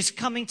challenge is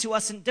coming to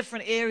us in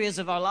different areas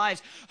of our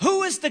lives.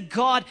 Who is the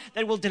God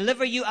that will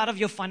deliver you out of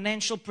your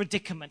financial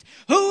predicament?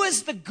 Who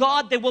is the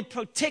God that will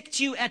protect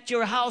you at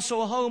your house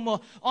or home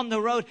or on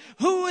the road?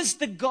 Who is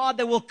the God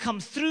that will come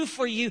through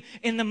for you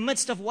in the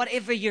midst of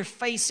whatever you're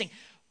facing?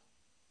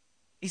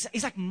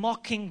 He's like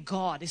mocking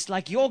God. It's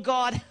like, your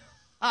God?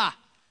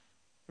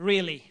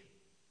 Really?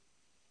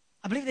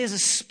 I believe there's a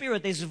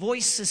spirit, there's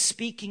voices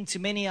speaking to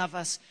many of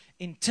us,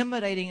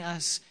 intimidating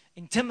us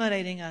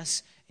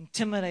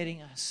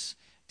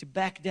to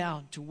back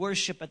down, to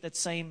worship at that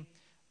same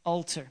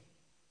altar.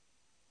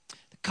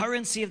 The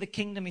currency of the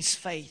kingdom is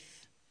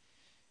faith.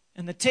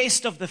 And the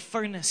test of the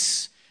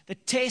furnace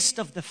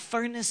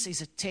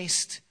is a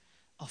test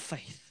of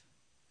faith.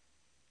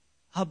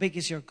 How big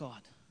is your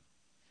God?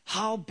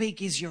 How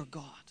big is your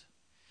God?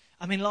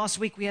 I mean, last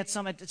week we had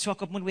some at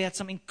Swakopmund, we had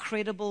some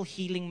incredible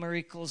healing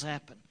miracles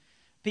happen.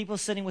 People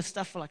sitting with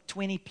stuff for like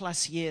 20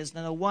 plus years.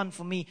 Now, the one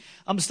for me,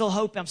 I'm still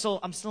hoping,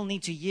 I'm still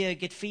need to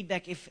get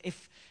feedback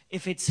if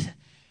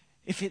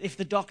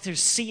the doctors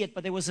see it.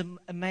 But there was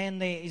a man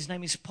there, his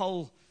name is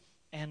Paul,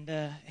 and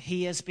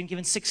he has been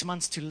given 6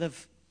 months to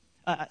live.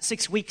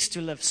 6 weeks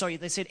to live. Sorry,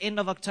 they said end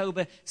of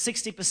October,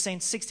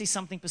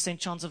 60-something%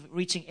 chance of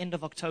reaching end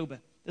of October.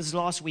 This is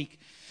last week.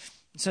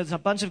 So there's a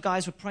bunch of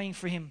guys were praying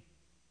for him.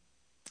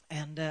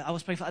 And I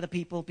was praying for other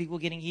people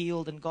getting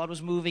healed, and God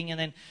was moving. And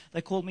then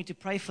they called me to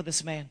pray for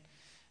this man.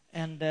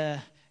 And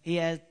he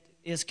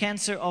has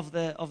cancer of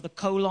the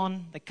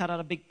colon. They cut out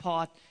a big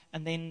part,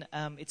 and then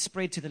it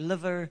spread to the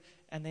liver,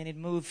 and then it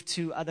moved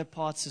to other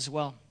parts as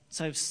well.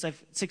 So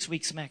 6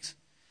 weeks max.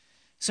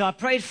 So I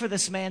prayed for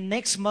this man.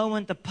 Next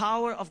moment, the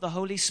power of the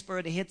Holy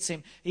Spirit hits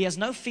him. He has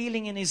no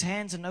feeling in his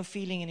hands and no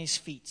feeling in his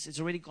feet. It's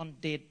already gone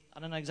dead. I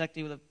don't know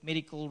exactly the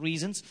medical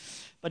reasons,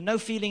 but no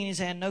feeling in his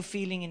hand, no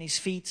feeling in his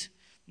feet.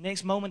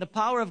 Next moment, the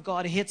power of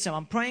God hits him.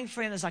 I'm praying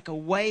for him. There's like a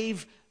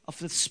wave of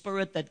the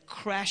Spirit that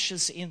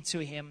crashes into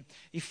him.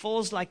 He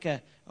falls like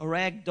a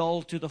rag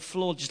doll to the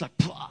floor, just like,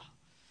 pah.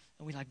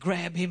 And we like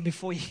grab him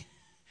before he...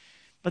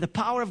 But the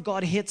power of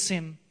God hits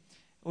him.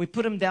 We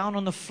put him down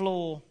on the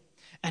floor.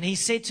 And he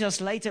said to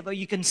us later, but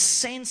you can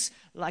sense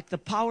like the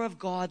power of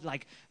God,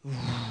 like,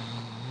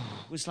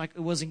 it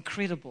was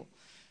incredible.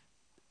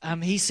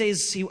 He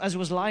says, as he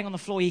was lying on the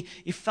floor,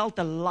 he felt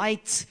the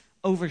light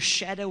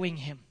overshadowing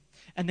him.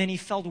 And then he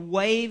felt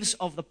waves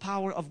of the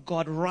power of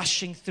God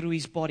rushing through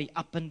his body,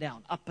 up and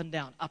down, up and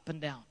down, up and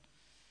down.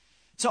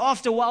 So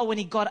after a while, when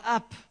he got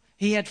up,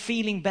 he had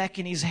feeling back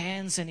in his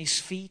hands and his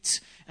feet,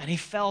 and he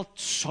felt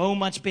so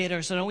much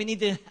better. So now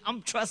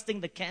I'm trusting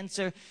the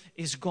cancer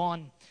is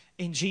gone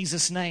in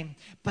Jesus' name.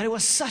 But it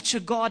was such a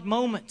God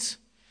moment.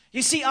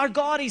 You see, our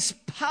God is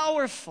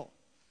powerful.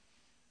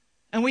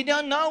 And we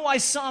don't know why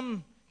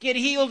some get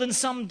healed and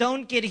some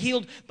don't get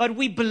healed, but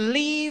we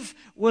believe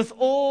with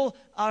all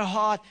our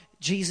heart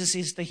Jesus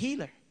is the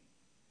healer.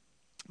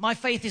 My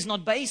faith is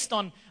not based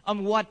on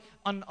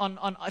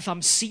if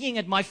I'm seeing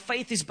it. My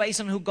faith is based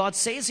on who God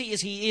says He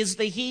is. He is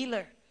the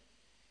healer.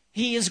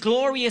 He is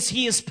glorious.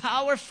 He is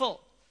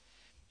powerful.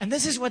 And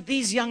this is what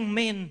these young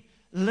men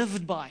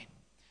lived by.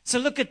 So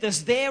look at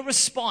this, their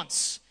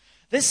response.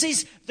 This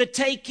is the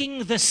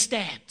taking the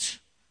stand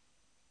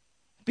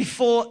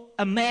before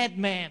a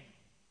madman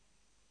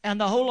and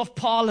the whole of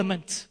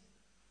Parliament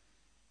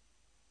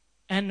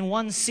and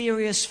one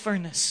serious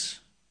furnace.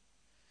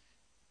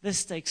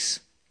 This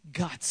takes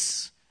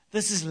guts.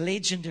 This is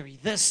legendary.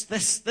 They're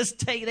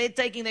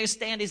taking their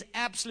stand is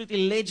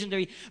absolutely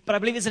legendary. But I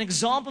believe it's an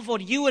example of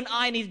what you and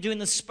I need to do in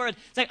the Spirit.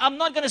 It's like, I'm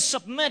not going to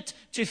submit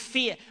to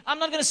fear. I'm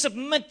not going to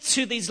submit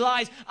to these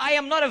lies. I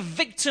am not a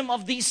victim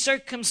of these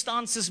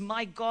circumstances.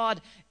 My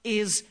God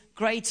is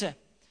greater.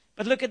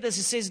 But look at this.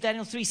 It says,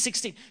 Daniel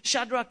 3:16,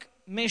 Shadrach,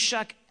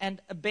 Meshach,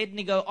 and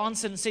Abednego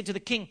answered and said to the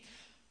king,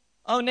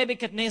 O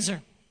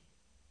Nebuchadnezzar,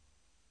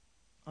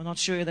 I'm not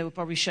sure, they were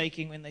probably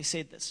shaking when they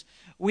said this.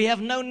 We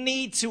have no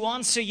need to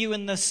answer you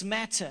in this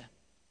matter.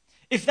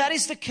 If that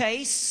is the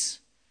case,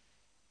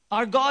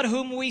 our God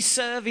whom we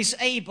serve is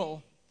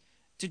able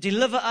to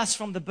deliver us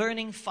from the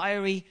burning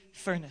fiery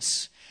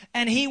furnace.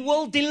 And He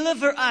will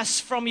deliver us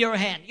from your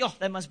hand. Yo,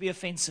 that must be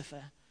offensive.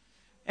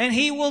 And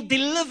He will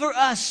deliver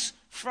us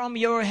from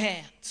your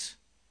hand,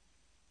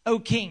 O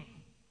king.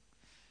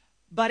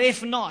 But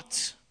if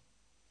not,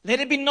 let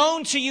it be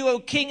known to you, O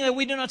king, that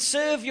we do not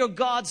serve your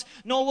gods,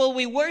 nor will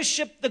we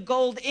worship the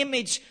gold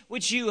image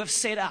which you have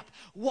set up.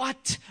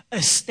 What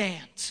a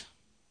stand.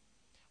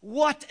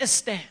 What a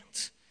stand.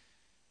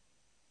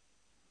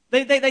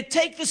 They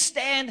take the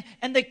stand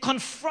and they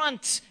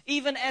confront,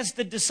 even as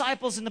the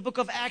disciples in the book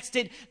of Acts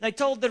did. They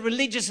told the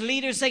religious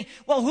leaders, saying,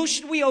 well, who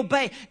should we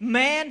obey,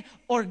 man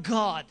or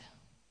God?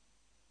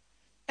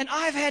 And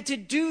I've had to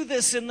do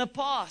this in the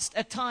past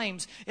at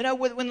times. You know,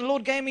 when the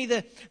Lord gave me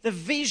the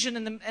vision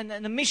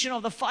and the mission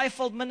of the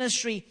fivefold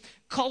ministry,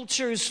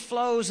 cultures,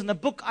 flows, and the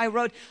book I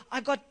wrote,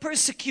 I got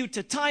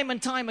persecuted time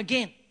and time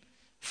again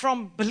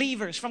from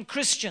believers, from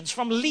Christians,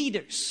 from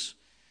leaders,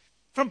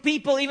 from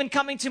people even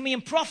coming to me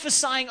and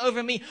prophesying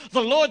over me.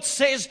 The Lord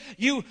says,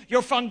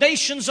 your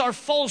foundations are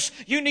false.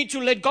 You need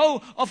to let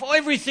go of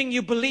everything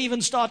you believe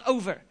and start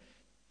over.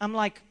 I'm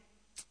like,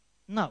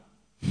 no.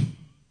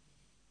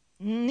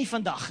 Nie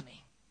vandag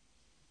nie.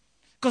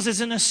 Because it's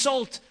an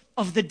assault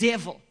of the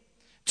devil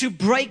to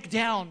break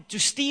down, to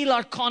steal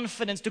our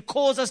confidence, to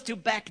cause us to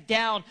back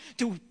down,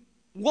 to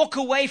walk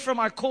away from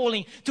our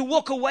calling, to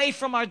walk away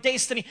from our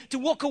destiny, to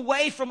walk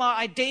away from our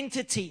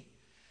identity.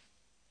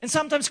 And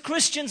sometimes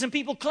Christians and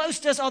people close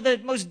to us are the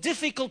most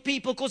difficult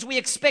people because we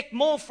expect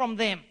more from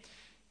them.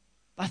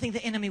 But I think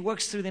the enemy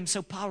works through them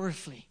so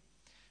powerfully.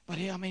 But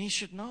he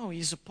should know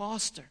he's a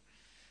pastor.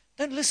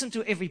 Don't listen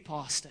to every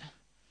pastor.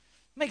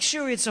 make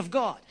sure it's of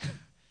God.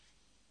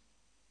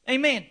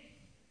 Amen.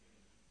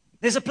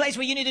 There's a place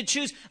where you need to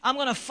choose. I'm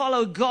going to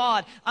follow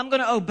God. I'm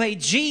going to obey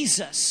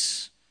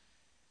Jesus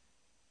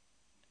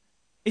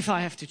if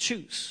I have to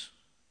choose.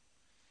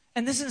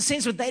 And this is in a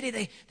sense what they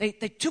did. They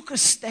took a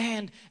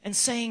stand and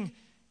saying,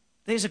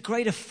 there's a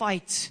greater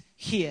fight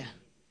here.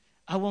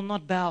 I will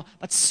not bow.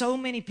 But so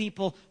many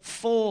people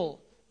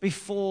fall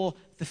before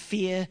the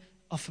fear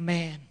of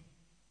man.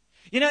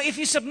 You know, if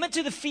you submit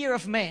to the fear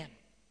of man,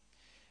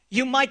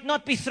 you might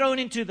not be thrown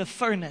into the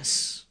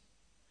furnace,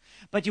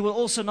 but you will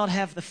also not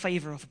have the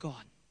favor of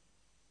God.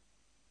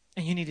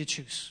 And you need to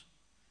choose.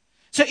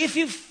 So if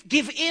you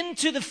give in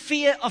to the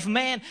fear of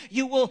man,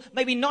 you will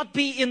maybe not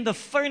be in the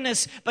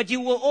furnace, but you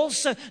will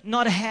also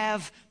not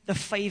have the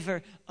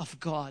favor of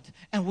God.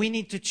 And we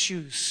need to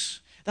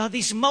choose. There are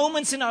these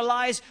moments in our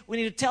lives we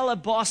need to tell a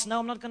boss, no,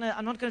 I'm not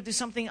gonna do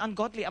something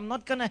ungodly. I'm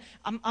not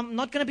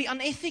gonna be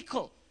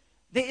unethical.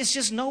 There is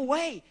just no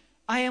way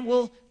I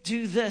will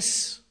do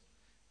this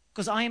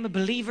because I am a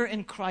believer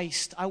in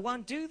Christ. I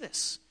won't do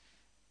this.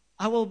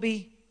 I will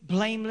be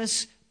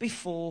blameless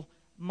before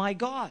my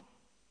God.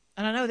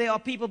 And I know there are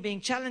people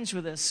being challenged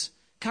with this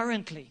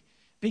currently,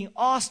 being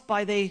asked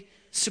by their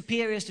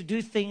superiors to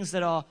do things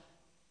that are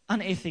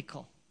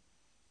unethical.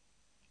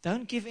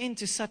 Don't give in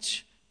to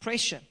such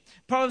pressure.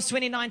 Proverbs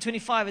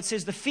 29:25, it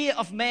says, the fear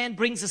of man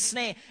brings a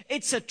snare.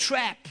 It's a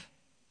trap.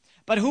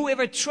 But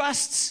whoever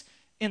trusts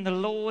in the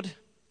Lord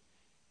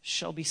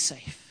shall be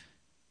safe.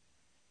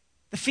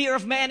 The fear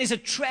of man is a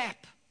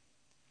trap.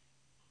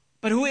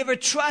 But whoever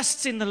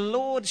trusts in the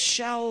Lord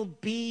shall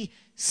be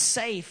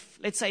safe.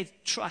 Let's say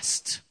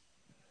trust.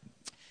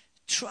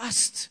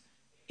 Trust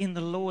in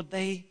the Lord,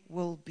 they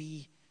will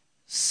be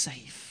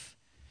safe.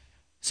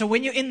 So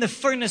when you're in the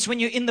furnace, when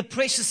you're in the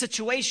pressure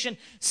situation,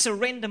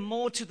 surrender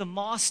more to the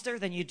master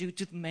than you do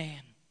to the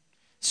man.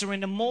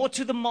 Surrender more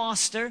to the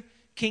master,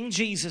 King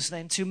Jesus,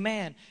 than to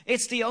man.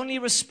 It's the only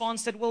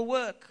response that will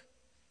work.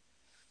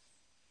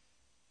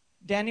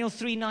 Daniel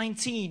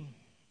 3:19.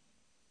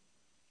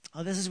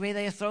 Oh, this is where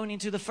they are thrown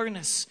into the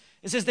furnace.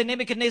 It says that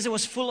Nebuchadnezzar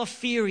was full of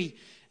fury,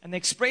 and the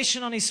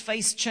expression on his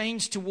face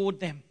changed toward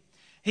them.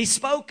 He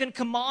spoke and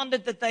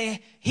commanded that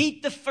they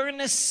heat the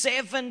furnace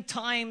 7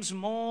 times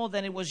more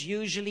than it was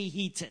usually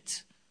heated.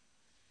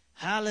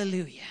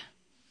 Hallelujah.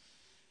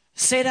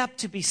 Set up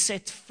to be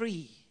set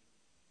free.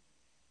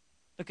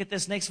 Look at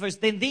this next verse.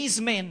 Then these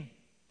men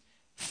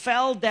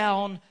fell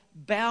down,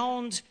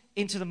 bound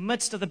into the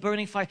midst of the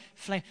burning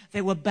flame.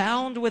 They were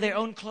bound with their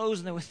own clothes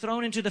and they were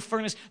thrown into the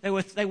furnace.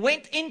 They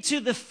went into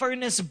the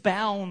furnace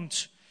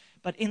bound,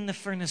 but in the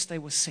furnace they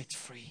were set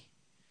free.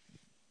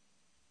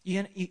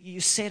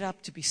 You set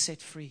up to be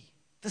set free.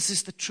 This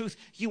is the truth.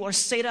 You are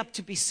set up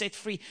to be set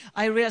free.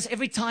 I realize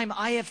every time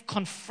I have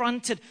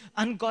confronted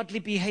ungodly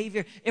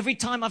behavior, every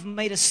time I've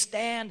made a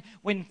stand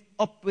when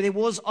there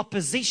was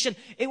opposition,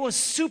 it was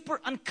super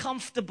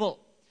uncomfortable.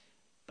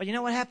 But you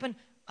know what happened?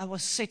 I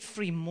was set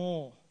free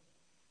more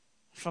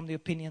from the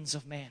opinions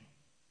of man.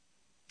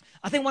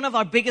 I think one of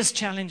our biggest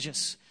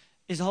challenges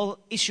is the whole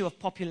issue of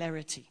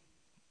popularity.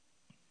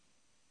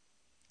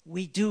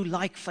 We do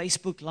like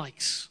Facebook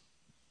likes.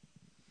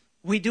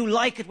 We do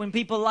like it when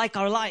people like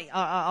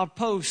our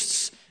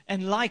posts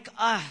and like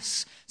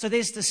us. So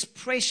there's this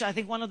pressure. I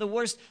think one of the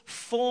worst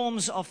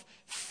forms of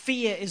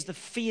fear is the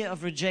fear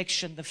of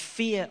rejection, the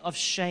fear of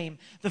shame,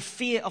 the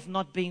fear of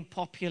not being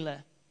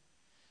popular.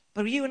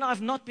 But you and I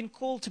have not been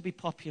called to be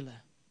popular.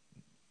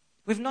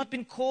 We've not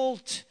been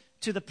called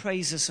to the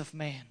praises of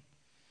man.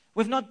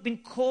 We've not been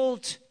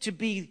called to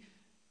be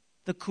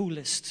the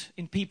coolest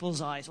in people's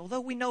eyes.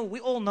 Although we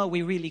all know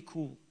we're really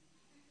cool.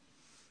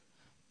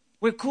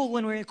 We're cool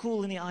when we're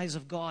cool in the eyes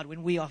of God,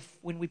 when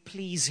we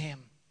please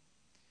Him.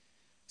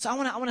 So I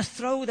want to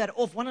throw that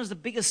off. One of the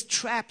biggest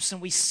traps,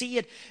 and we see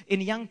it in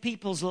young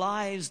people's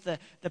lives, the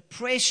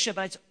pressure,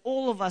 but it's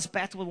all of us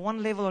battle with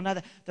one level or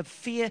another, the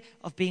fear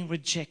of being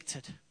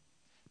rejected.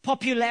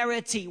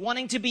 Popularity,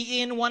 wanting to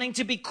be in, wanting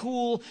to be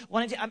cool.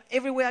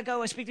 Everywhere I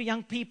go, I speak to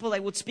young people, they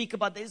would speak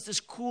about there's this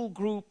cool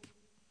group.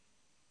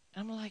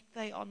 And I'm like,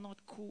 they are not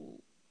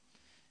cool.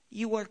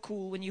 You are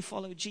cool when you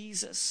follow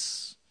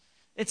Jesus.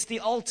 It's the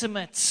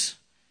ultimate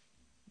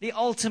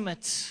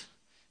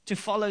to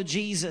follow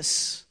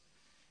Jesus.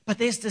 But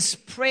there's this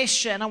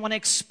pressure, and I want to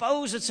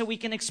expose it so we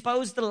can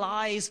expose the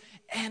lies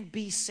and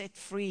be set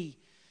free.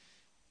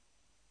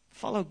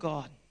 Follow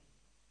God.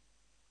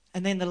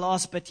 And then the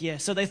last bit here.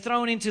 So they're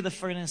thrown into the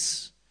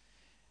furnace.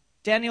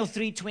 Daniel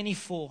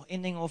 3:24,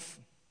 ending off.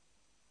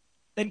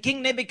 Then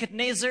King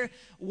Nebuchadnezzar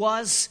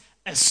was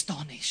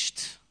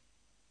astonished.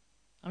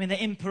 I mean, the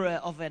emperor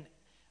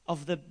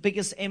of the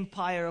biggest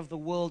empire of the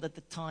world at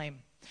the time.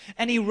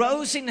 And he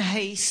rose in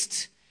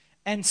haste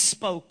and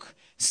spoke,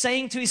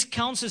 saying to his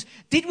counselors,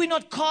 did we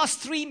not cast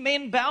 3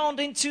 men bound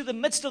into the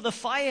midst of the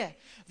fire?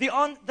 They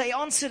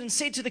answered and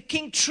said to the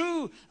king,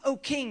 true, O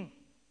king.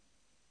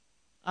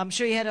 I'm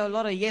sure he had a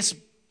lot of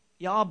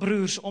ja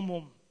broers om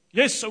hom.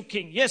 Yes, O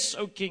king, yes,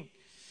 O king.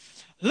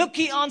 Look,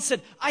 he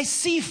answered, I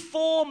see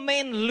 4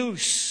 men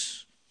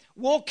loose,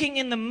 walking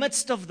in the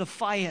midst of the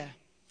fire.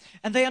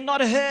 and they are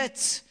not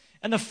hurt.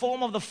 And the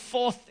form of the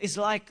fourth is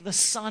like the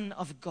Son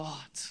of God.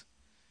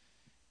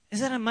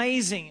 Isn't that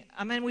amazing?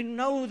 I mean, we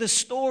know the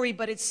story,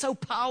 but it's so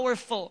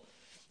powerful.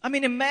 I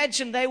mean,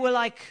 imagine they were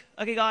like,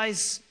 okay,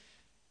 guys,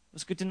 it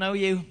was good to know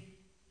you.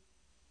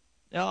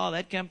 Oh,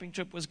 that camping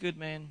trip was good,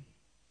 man.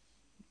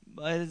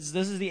 But this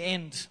is the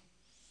end.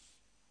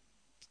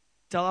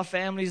 Tell our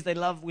families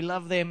we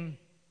love them.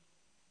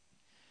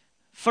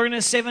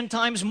 Furnace 7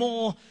 times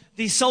more.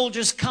 These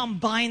soldiers come,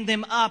 bind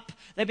them up.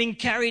 They're being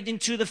carried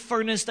into the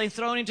furnace. They're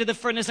thrown into the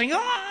furnace. Saying,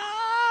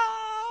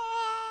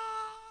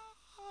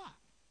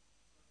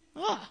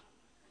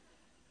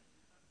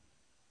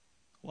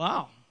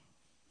 wow,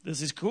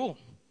 this is cool.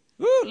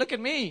 Ooh, look at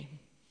me.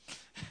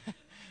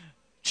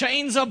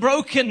 Chains are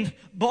broken.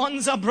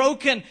 Bonds are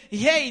broken.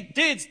 Hey,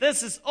 dudes,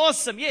 this is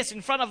awesome. Yes,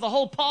 in front of the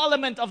whole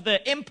parliament of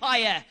the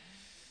empire.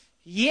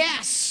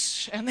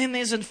 Yes. And then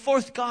there's a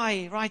fourth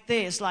guy right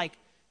there. It's like,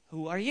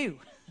 who are you?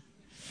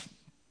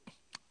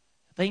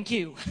 Thank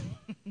you.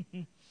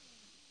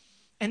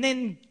 And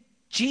then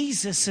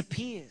Jesus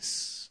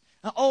appears.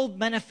 An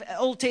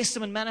Old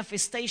Testament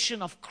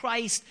manifestation of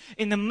Christ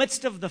in the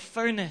midst of the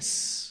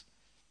furnace.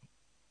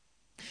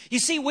 You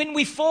see, when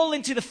we fall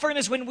into the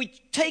furnace, when we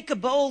take a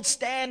bold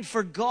stand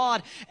for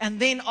God and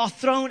then are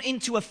thrown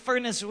into a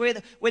furnace where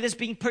there's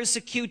being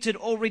persecuted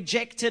or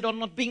rejected or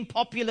not being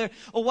popular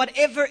or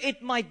whatever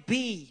it might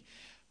be,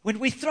 when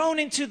we're thrown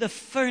into the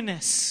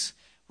furnace,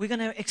 we're going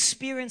to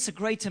experience a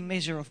greater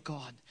measure of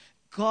God.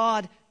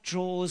 God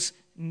draws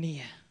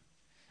near.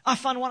 I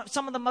found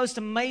some of the most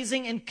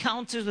amazing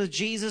encounters with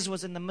Jesus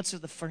was in the midst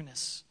of the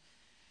furnace.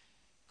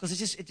 Because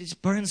it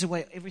just burns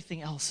away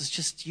everything else. It's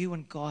just you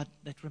and God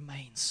that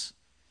remains.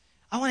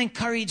 I want to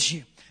encourage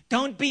you.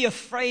 Don't be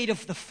afraid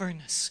of the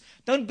furnace.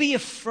 Don't be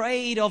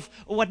afraid of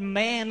what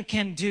man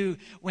can do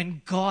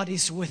when God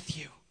is with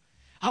you.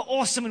 How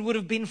awesome it would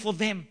have been for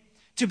them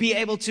to be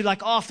able to,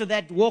 like after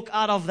that, walk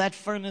out of that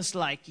furnace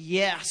like,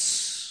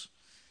 yes.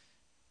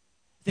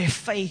 Their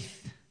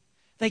faith.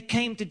 They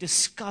came to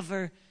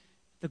discover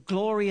the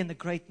glory and the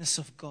greatness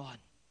of God.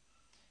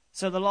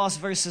 So the last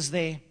verse is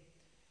there.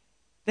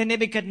 Then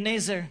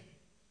Nebuchadnezzar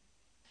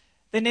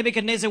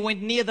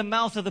went near the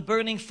mouth of the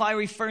burning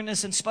fiery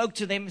furnace and spoke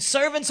to them,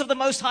 servants of the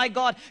Most High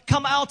God,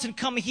 come out and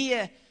come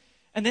here.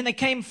 And then they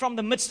came from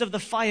the midst of the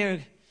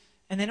fire.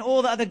 And then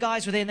all the other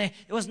guys were there. And there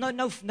was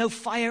no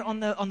fire on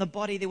the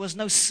body. There was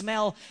no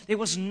smell. There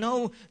was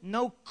no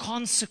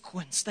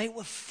consequence. They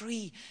were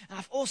free. And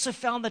I've also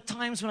found the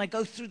times when I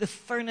go through the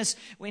furnace,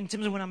 in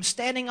terms of when I'm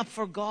standing up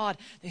for God,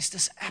 there's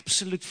this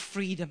absolute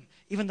freedom.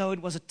 Even though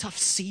it was a tough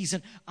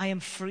season, I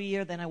am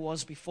freer than I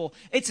was before.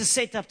 It's a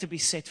setup to be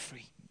set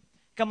free.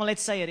 Come on,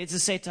 let's say it. It's a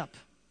setup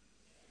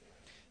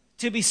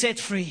to be set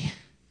free.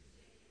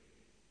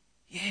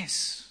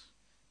 Yes.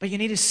 But you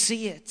need to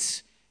see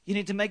it. You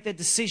need to make that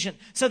decision.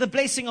 So the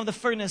blessing of the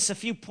furnace, a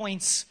few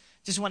points,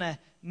 just want to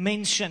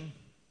mention.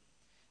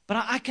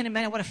 But I can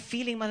imagine what a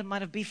feeling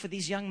might have been for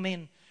these young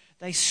men.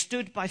 They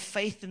stood by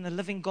faith in the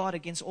living God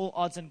against all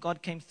odds, and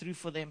God came through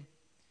for them.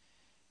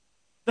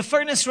 The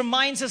furnace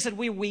reminds us that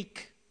we're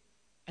weak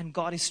and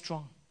God is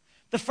strong.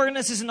 The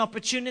furnace is an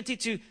opportunity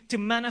to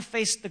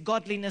manifest the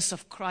godliness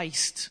of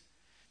Christ.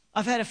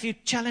 I've had a few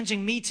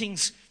challenging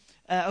meetings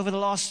over the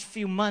last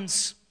few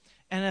months.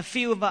 And a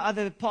few of our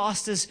other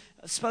pastors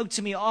spoke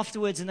to me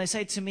afterwards, and they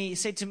said to me,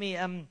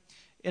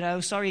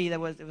 sorry, it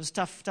was a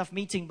tough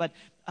meeting, but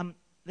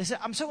they said,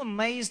 I'm so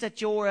amazed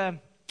at your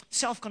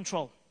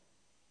self-control.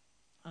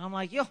 And I'm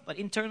like, but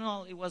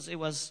internal,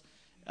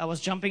 I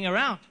was jumping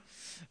around.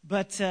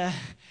 But it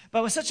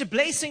was such a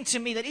blessing to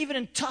me that even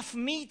in tough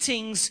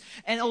meetings,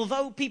 and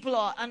although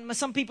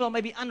some people are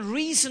maybe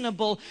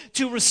unreasonable,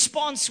 to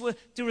respond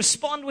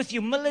with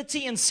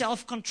humility and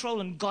self-control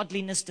and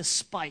godliness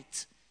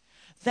despite.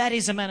 That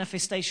is a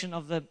manifestation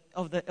of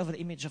the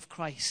image of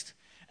Christ.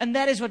 And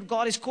that is what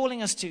God is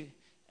calling us to.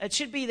 It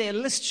should be there.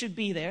 List should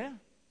be there.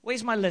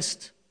 Where's my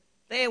list?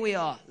 There we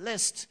are.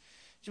 List.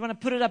 Do you want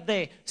to put it up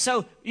there?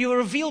 So you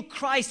reveal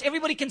Christ.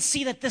 Everybody can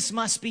see that this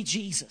must be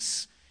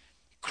Jesus.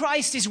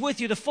 Christ is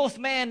with you, the fourth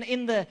man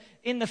in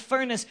the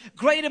furnace.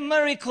 Greater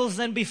miracles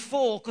than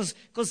before,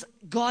 because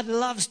God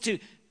loves to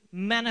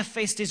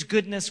manifest His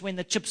goodness when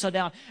the chips are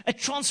down. A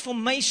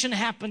transformation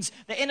happens.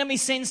 The enemy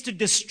sends to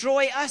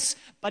destroy us,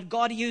 but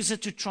God uses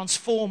it to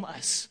transform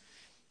us.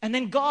 And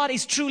then God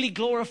is truly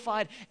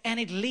glorified, and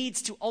it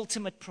leads to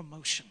ultimate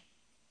promotion.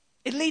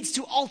 It leads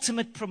to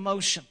ultimate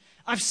promotion.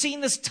 I've seen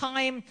this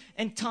time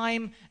and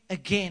time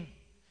again.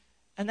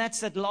 And that's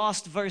that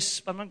last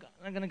verse, but I'm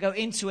not going to go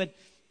into it.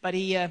 But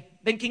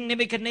then King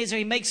Nebuchadnezzar,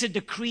 he makes a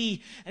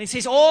decree, and he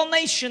says, all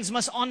nations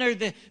must honor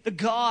the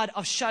God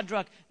of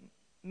Shadrach,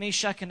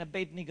 Meshach, and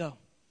Abednego.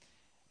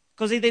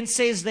 Because he then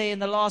says there in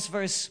the last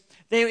verse,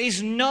 there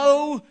is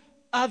no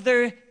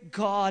other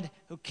God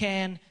who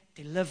can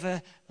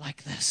deliver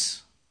like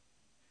this.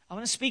 I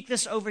want to speak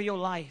this over your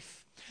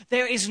life.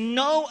 There is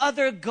no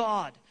other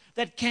God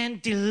that can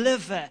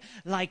deliver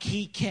like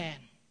He can.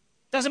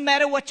 Doesn't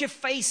matter what you're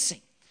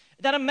facing.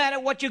 It doesn't matter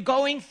what you're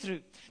going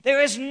through.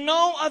 There is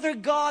no other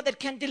God that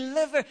can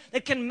deliver,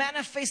 that can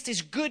manifest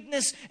His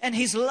goodness and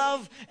His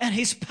love and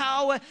His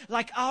power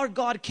like our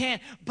God can.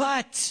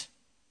 But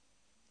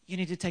you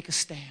need to take a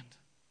stand.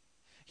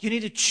 You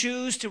need to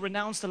choose to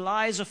renounce the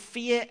lies of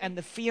fear and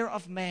the fear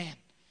of man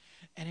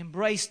and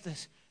embrace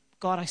this.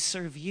 God, I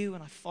serve you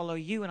and I follow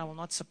you, and I will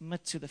not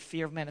submit to the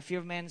fear of man. The fear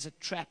of man is a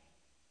trap.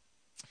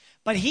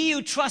 But he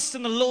who trusts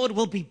in the Lord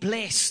will be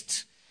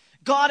blessed.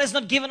 God has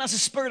not given us a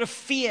spirit of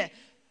fear,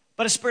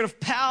 but a spirit of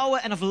power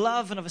and of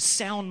love and of a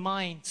sound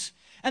mind.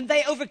 And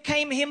they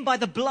overcame him by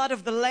the blood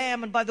of the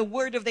Lamb and by the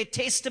word of their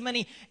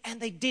testimony, and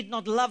they did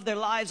not love their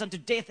lives unto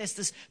death. There's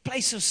this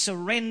place of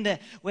surrender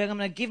where I'm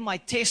going to give my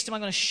testimony,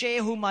 I'm going to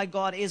share who my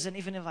God is, and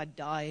even if I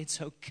die,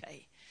 it's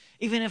okay.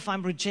 Even if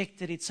I'm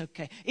rejected, it's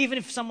okay. Even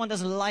if someone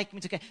doesn't like me,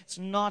 it's okay. It's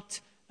not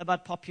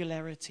about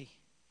popularity.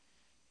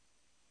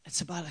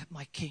 It's about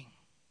my King.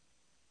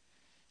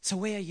 So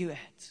where are you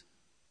at?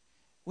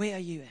 Where are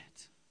you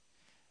at?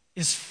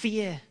 Is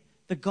fear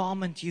the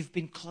garment you've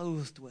been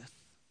clothed with?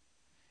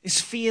 Is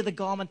fear the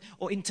garment,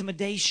 or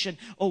intimidation,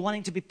 or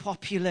wanting to be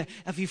popular?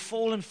 Have you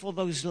fallen for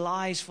those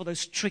lies, for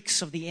those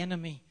tricks of the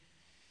enemy?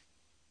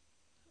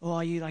 Or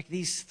are you like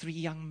these 3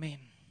 young men,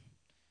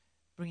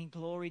 bringing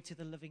glory to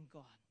the living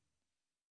God?